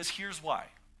 Because here's why.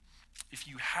 If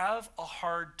you have a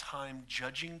hard time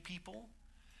judging people,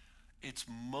 it's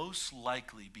most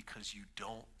likely because you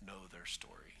don't know their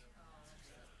story.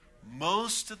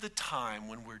 Most of the time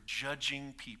when we're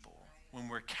judging people, when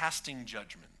we're casting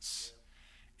judgments,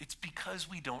 it's because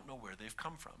we don't know where they've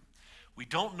come from. We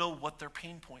don't know what their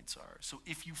pain points are. So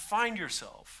if you find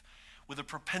yourself with a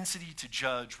propensity to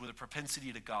judge, with a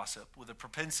propensity to gossip, with a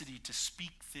propensity to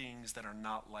speak things that are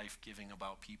not life-giving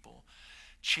about people,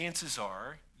 chances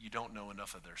are you don't know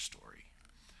enough of their story.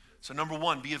 So number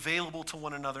one, be available to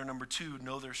one another. Number two,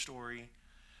 know their story.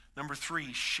 Number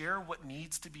 3, share what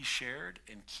needs to be shared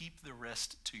and keep the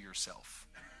rest to yourself.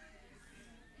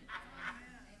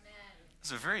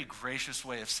 It's a very gracious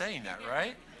way of saying that,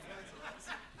 right?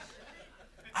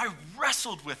 I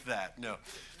wrestled with that. No.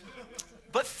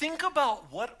 But think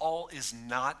about what all is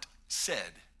not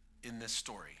said in this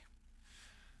story.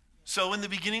 So in the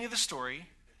beginning of the story,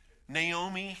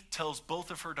 Naomi tells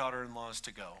both of her daughter-in-laws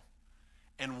to go.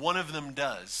 And one of them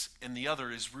does, and the other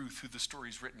is Ruth, who the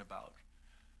story's written about.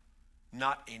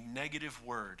 Not a negative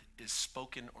word is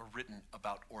spoken or written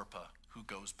about Orpah, who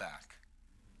goes back.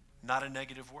 Not a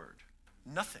negative word.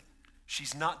 Nothing.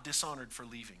 She's not dishonored for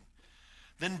leaving.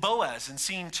 Then Boaz in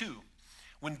scene 2.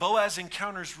 When Boaz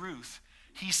encounters Ruth,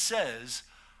 he says,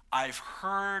 I've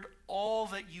heard all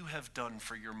that you have done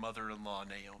for your mother-in-law,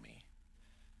 Naomi.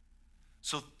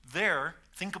 So there,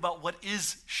 think about what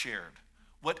is shared.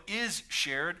 What is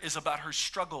shared is about her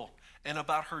struggle and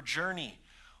about her journey.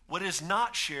 What is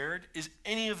not shared is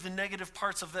any of the negative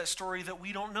parts of that story that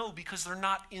we don't know because they're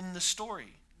not in the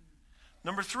story.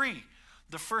 Number 3,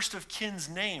 the first of kin's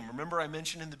name. Remember I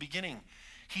mentioned in the beginning,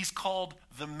 he's called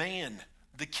the man,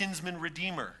 the kinsman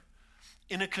redeemer.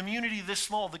 In a community this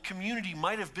small, the community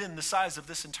might have been the size of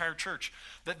this entire church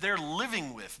that they're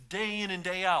living with day in and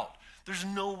day out. There's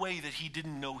no way that he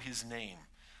didn't know his name.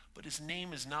 But his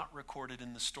name is not recorded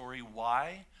in the story.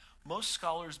 Why? Most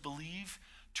scholars believe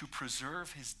to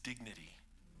preserve his dignity.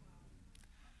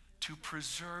 To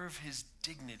preserve his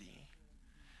dignity.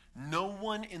 No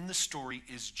one in the story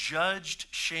is judged,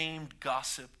 shamed,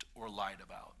 gossiped, or lied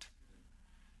about.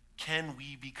 Can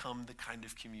we become the kind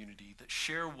of community that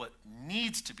share what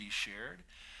needs to be shared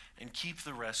and keep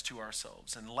the rest to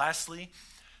ourselves? And lastly,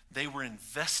 they were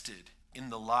invested in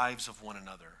the lives of one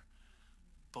another,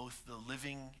 both the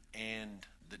living and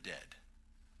the dead.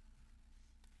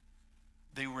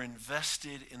 They were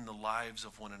invested in the lives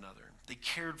of one another. They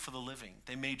cared for the living.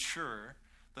 They made sure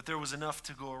that there was enough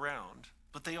to go around,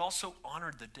 but they also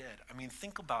honored the dead. I mean,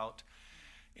 think about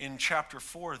in chapter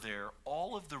 4 there,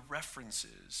 all of the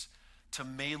references to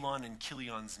Mahlon and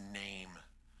Kilion's name,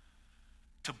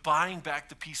 to buying back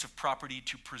the piece of property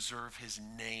to preserve his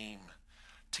name,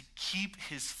 to keep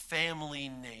his family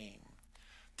name.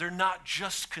 They're not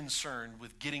just concerned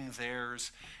with getting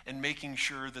theirs and making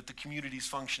sure that the community's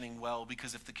functioning well,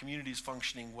 because if the community's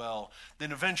functioning well,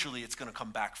 then eventually it's going to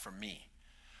come back for me.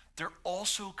 They're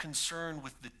also concerned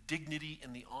with the dignity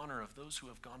and the honor of those who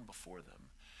have gone before them.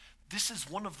 This is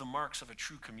one of the marks of a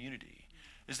true community,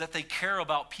 is that they care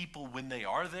about people when they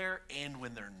are there and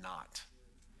when they're not.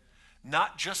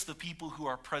 Not just the people who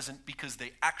are present because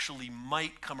they actually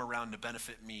might come around to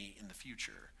benefit me in the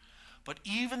future, but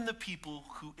even the people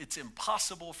who it's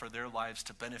impossible for their lives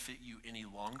to benefit you any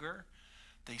longer,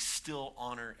 they still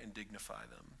honor and dignify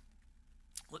them.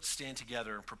 Let's stand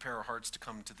together and prepare our hearts to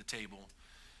come to the table.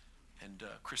 And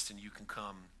Kristen, you can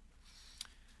come.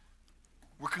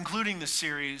 We're concluding this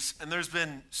series, and there's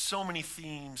been so many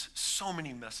themes, so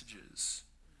many messages.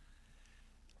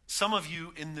 Some of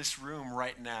you in this room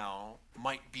right now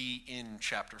might be in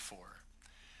chapter 4.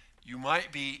 You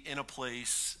might be in a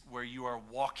place where you are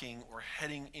walking or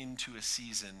heading into a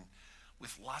season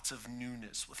with lots of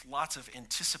newness, with lots of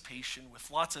anticipation, with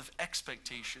lots of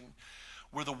expectation,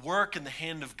 where the work and the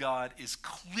hand of God is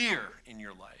clear in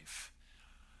your life.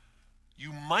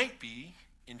 You might be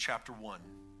in chapter 1,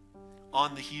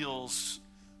 on the heels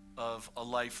of a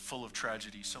life full of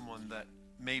tragedy, someone that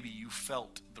maybe you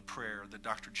felt the prayer that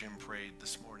Dr. Jim prayed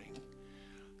this morning.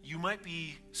 You might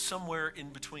be somewhere in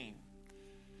between.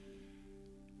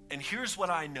 And here's what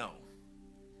I know.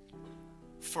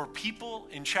 For people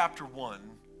in chapter 1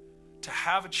 to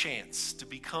have a chance to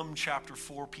become chapter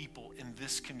 4 people in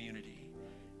this community,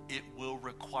 it will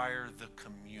require the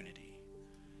community.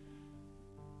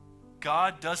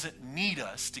 God doesn't need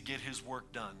us to get his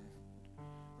work done.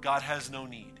 God has no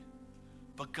need.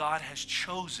 But God has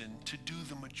chosen to do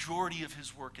the majority of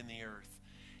his work in the earth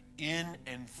in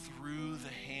and through the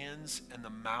hands and the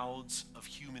mouths of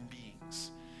human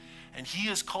beings. And he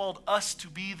has called us to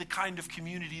be the kind of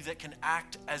community that can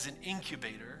act as an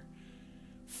incubator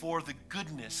for the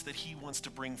goodness that he wants to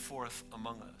bring forth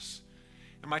among us.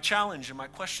 And my challenge and my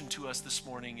question to us this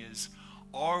morning is,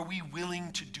 are we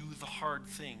willing to do the hard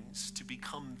things to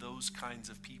become those kinds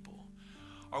of people?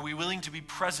 Are we willing to be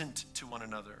present to one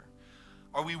another?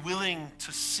 Are we willing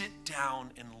to sit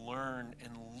down and learn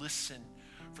and listen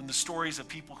from the stories of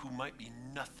people who might be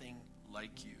nothing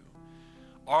like you?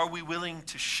 Are we willing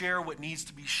to share what needs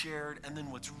to be shared? And then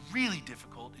what's really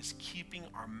difficult is keeping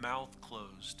our mouth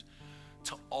closed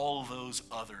to all those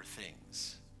other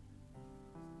things.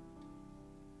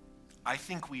 I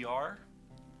think we are.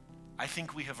 I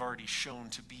think we have already shown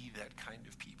to be that kind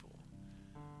of people.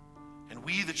 And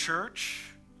we, the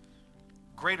church,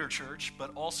 greater church,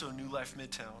 but also New Life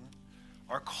Midtown,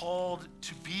 are called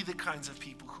to be the kinds of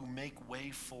people who make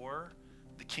way for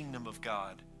the kingdom of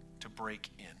God to break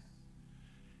in.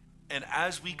 And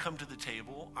as we come to the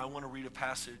table, I want to read a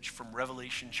passage from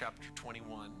Revelation chapter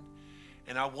 21,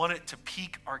 and I want it to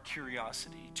pique our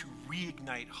curiosity, to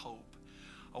reignite hope.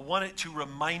 I want it to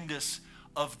remind us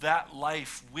of that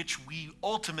life which we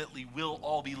ultimately will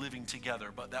all be living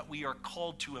together, but that we are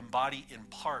called to embody in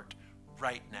part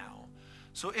right now.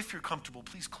 So if you're comfortable,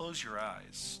 please close your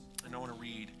eyes. And I want to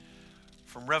read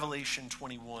from Revelation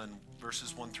 21,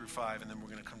 verses 1 through 5, and then we're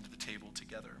going to come to the table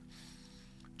together.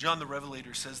 John the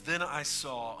Revelator says, "Then I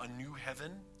saw a new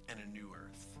heaven and a new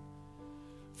earth.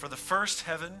 For the first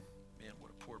heaven," man,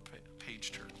 what a poor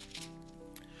page turn,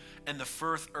 "and the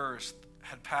first earth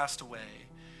had passed away,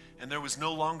 and there was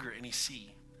no longer any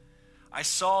sea. I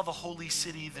saw the holy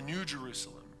city, the new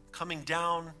Jerusalem, coming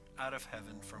down out of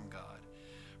heaven from God,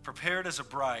 prepared as a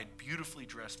bride, beautifully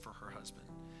dressed for her husband.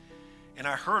 And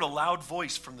I heard a loud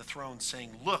voice from the throne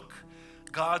saying, 'Look,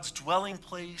 God's dwelling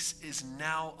place is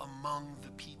now among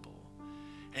the people,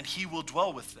 and he will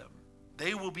dwell with them.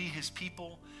 They will be his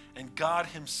people, and God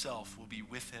himself will be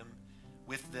with them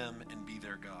and be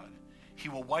their God. He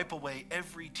will wipe away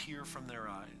every tear from their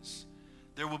eyes.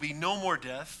 There will be no more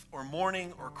death, or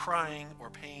mourning, or crying, or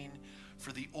pain,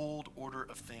 for the old order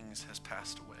of things has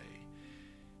passed away.'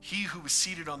 He who was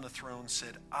seated on the throne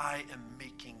said, 'I am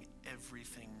making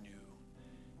everything new.'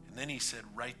 And then he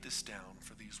said, 'Write this down,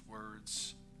 for these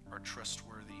words are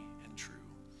trustworthy and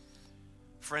true.'"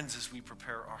 Friends, as we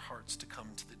prepare our hearts to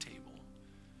come to the table,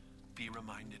 be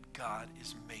reminded God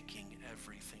is making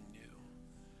everything new.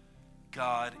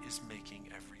 God is making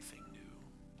everything new.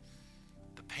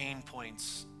 The pain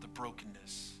points, the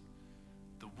brokenness,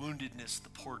 the woundedness, the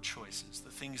poor choices,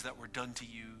 the things that were done to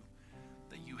you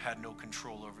that you had no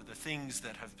control over, the things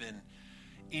that have been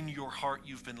in your heart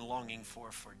you've been longing for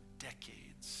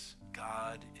decades.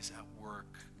 God is at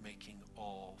work making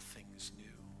all things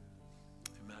new.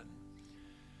 Amen.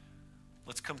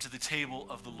 Let's come to the table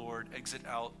of the Lord. Exit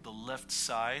out the left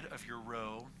side of your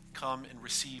row. Come and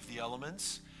receive the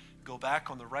elements. Go back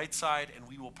on the right side, and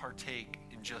we will partake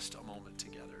in just a moment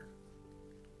together.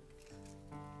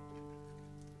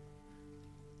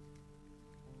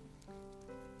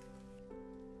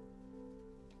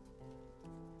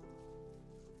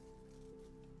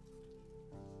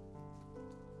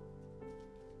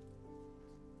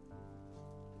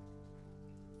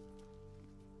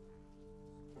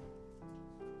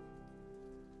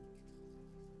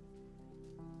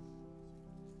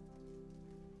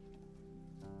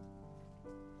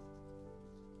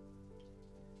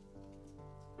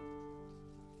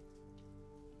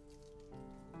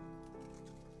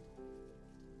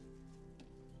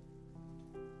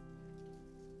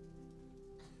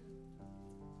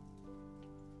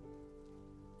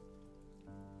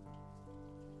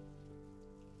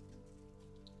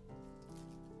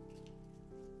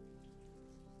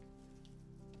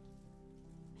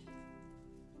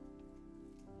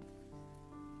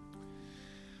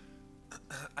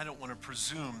 I don't want to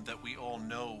presume that we all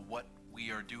know what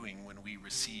we are doing when we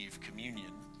receive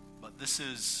communion, but this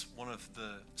is one of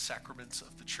the sacraments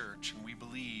of the church, and we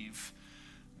believe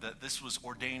that this was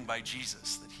ordained by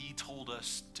Jesus, that he told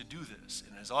us to do this,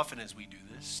 and as often as we do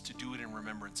this, to do it in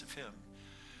remembrance of him.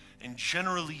 And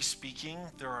generally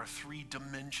speaking, there are three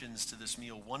dimensions to this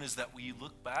meal. One is that we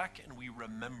look back and we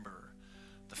remember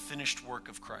the finished work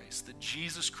of Christ, that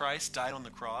Jesus Christ died on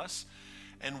the cross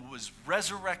and was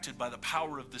resurrected by the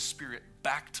power of the Spirit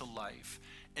back to life,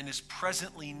 and is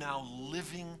presently now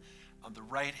living on the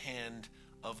right hand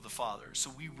of the Father. So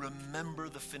we remember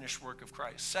the finished work of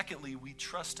Christ. Secondly, we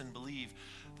trust and believe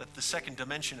that the second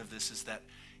dimension of this is that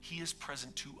he is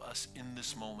present to us in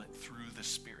this moment through the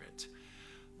Spirit.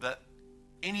 That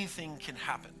anything can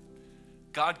happen.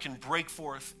 God can break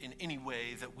forth in any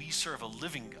way, that we serve a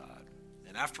living God.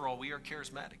 And after all, we are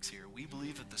charismatics here. We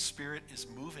believe that the Spirit is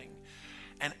moving.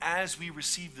 And as we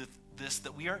receive this,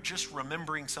 that we aren't just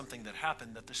remembering something that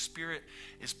happened, that the Spirit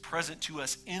is present to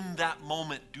us in that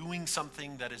moment, doing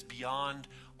something that is beyond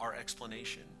our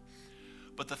explanation.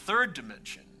 But the third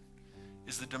dimension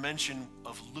is the dimension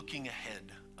of looking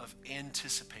ahead, of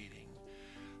anticipating.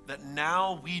 That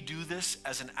now we do this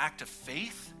as an act of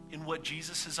faith in what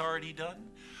Jesus has already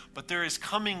done, but there is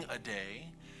coming a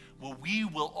day Well, we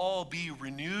will all be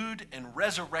renewed and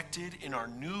resurrected in our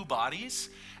new bodies,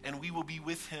 and we will be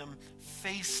with him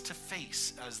face to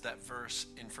face, as that verse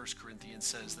in 1 Corinthians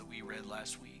says that we read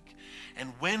last week.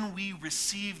 And when we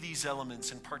receive these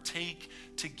elements and partake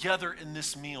together in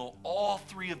this meal, all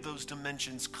three of those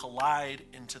dimensions collide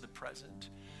into the present.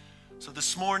 So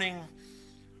this morning,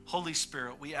 Holy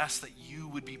Spirit, we ask that you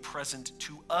would be present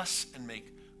to us and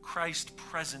make Christ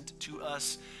present to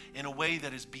us in a way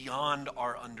that is beyond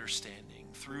our understanding.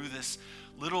 Through this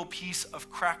little piece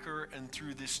of cracker and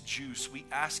through this juice, we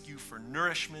ask you for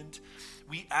nourishment.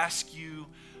 We ask you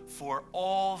for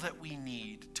all that we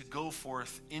need to go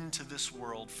forth into this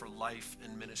world for life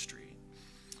and ministry.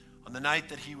 On the night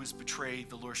that he was betrayed,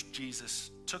 the Lord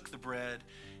Jesus took the bread,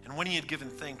 and when he had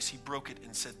given thanks, he broke it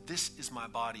and said, "This is my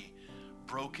body,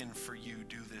 broken for you.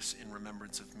 Do this in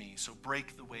remembrance of me." So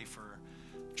break the wafer.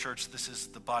 Church, this is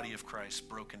the body of Christ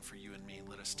broken for you and me.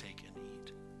 Let us take and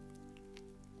eat.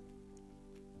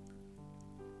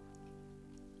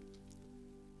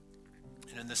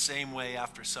 And in the same way,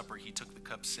 after supper, he took the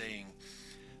cup, saying,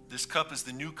 "This cup is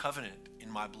the new covenant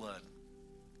in my blood.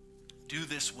 Do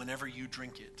this whenever you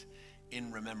drink it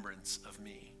in remembrance of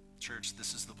me." Church,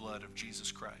 this is the blood of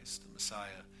Jesus Christ, the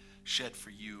Messiah, shed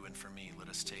for you and for me. Let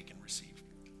us take and receive.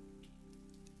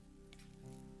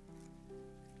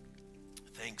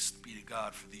 Thanks be to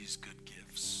God for these good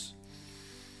gifts.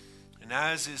 And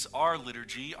as is our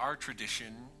liturgy, our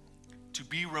tradition, to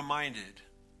be reminded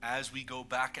as we go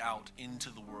back out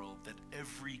into the world that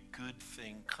every good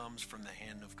thing comes from the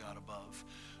hand of God above.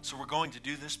 So we're going to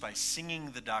do this by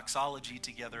singing the doxology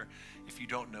together. If you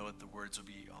don't know it, the words will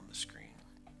be on the screen.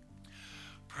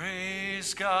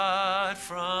 Praise God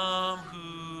from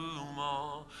whom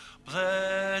all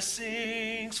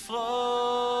blessings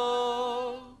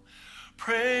flow.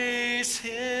 Praise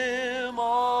him,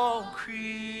 all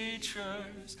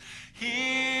creatures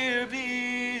here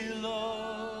below.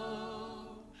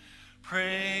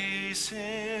 Praise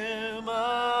him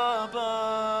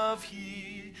above,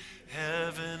 ye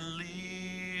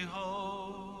heavenly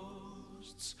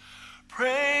hosts.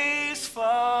 Praise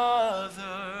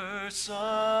Father,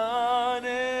 Son,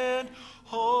 and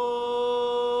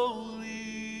Holy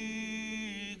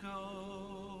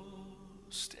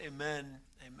Ghost. Amen.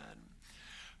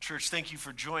 Church, thank you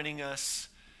for joining us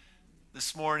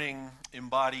this morning,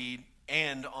 embodied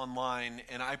and online.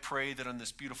 And I pray that on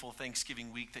this beautiful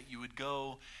Thanksgiving week that you would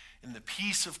go in the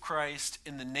peace of Christ,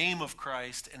 in the name of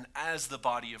Christ, and as the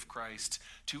body of Christ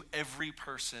to every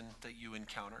person that you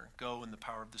encounter. Go in the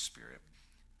power of the Spirit.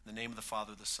 In the name of the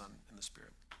Father, the Son, and the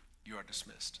Spirit. You are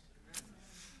dismissed.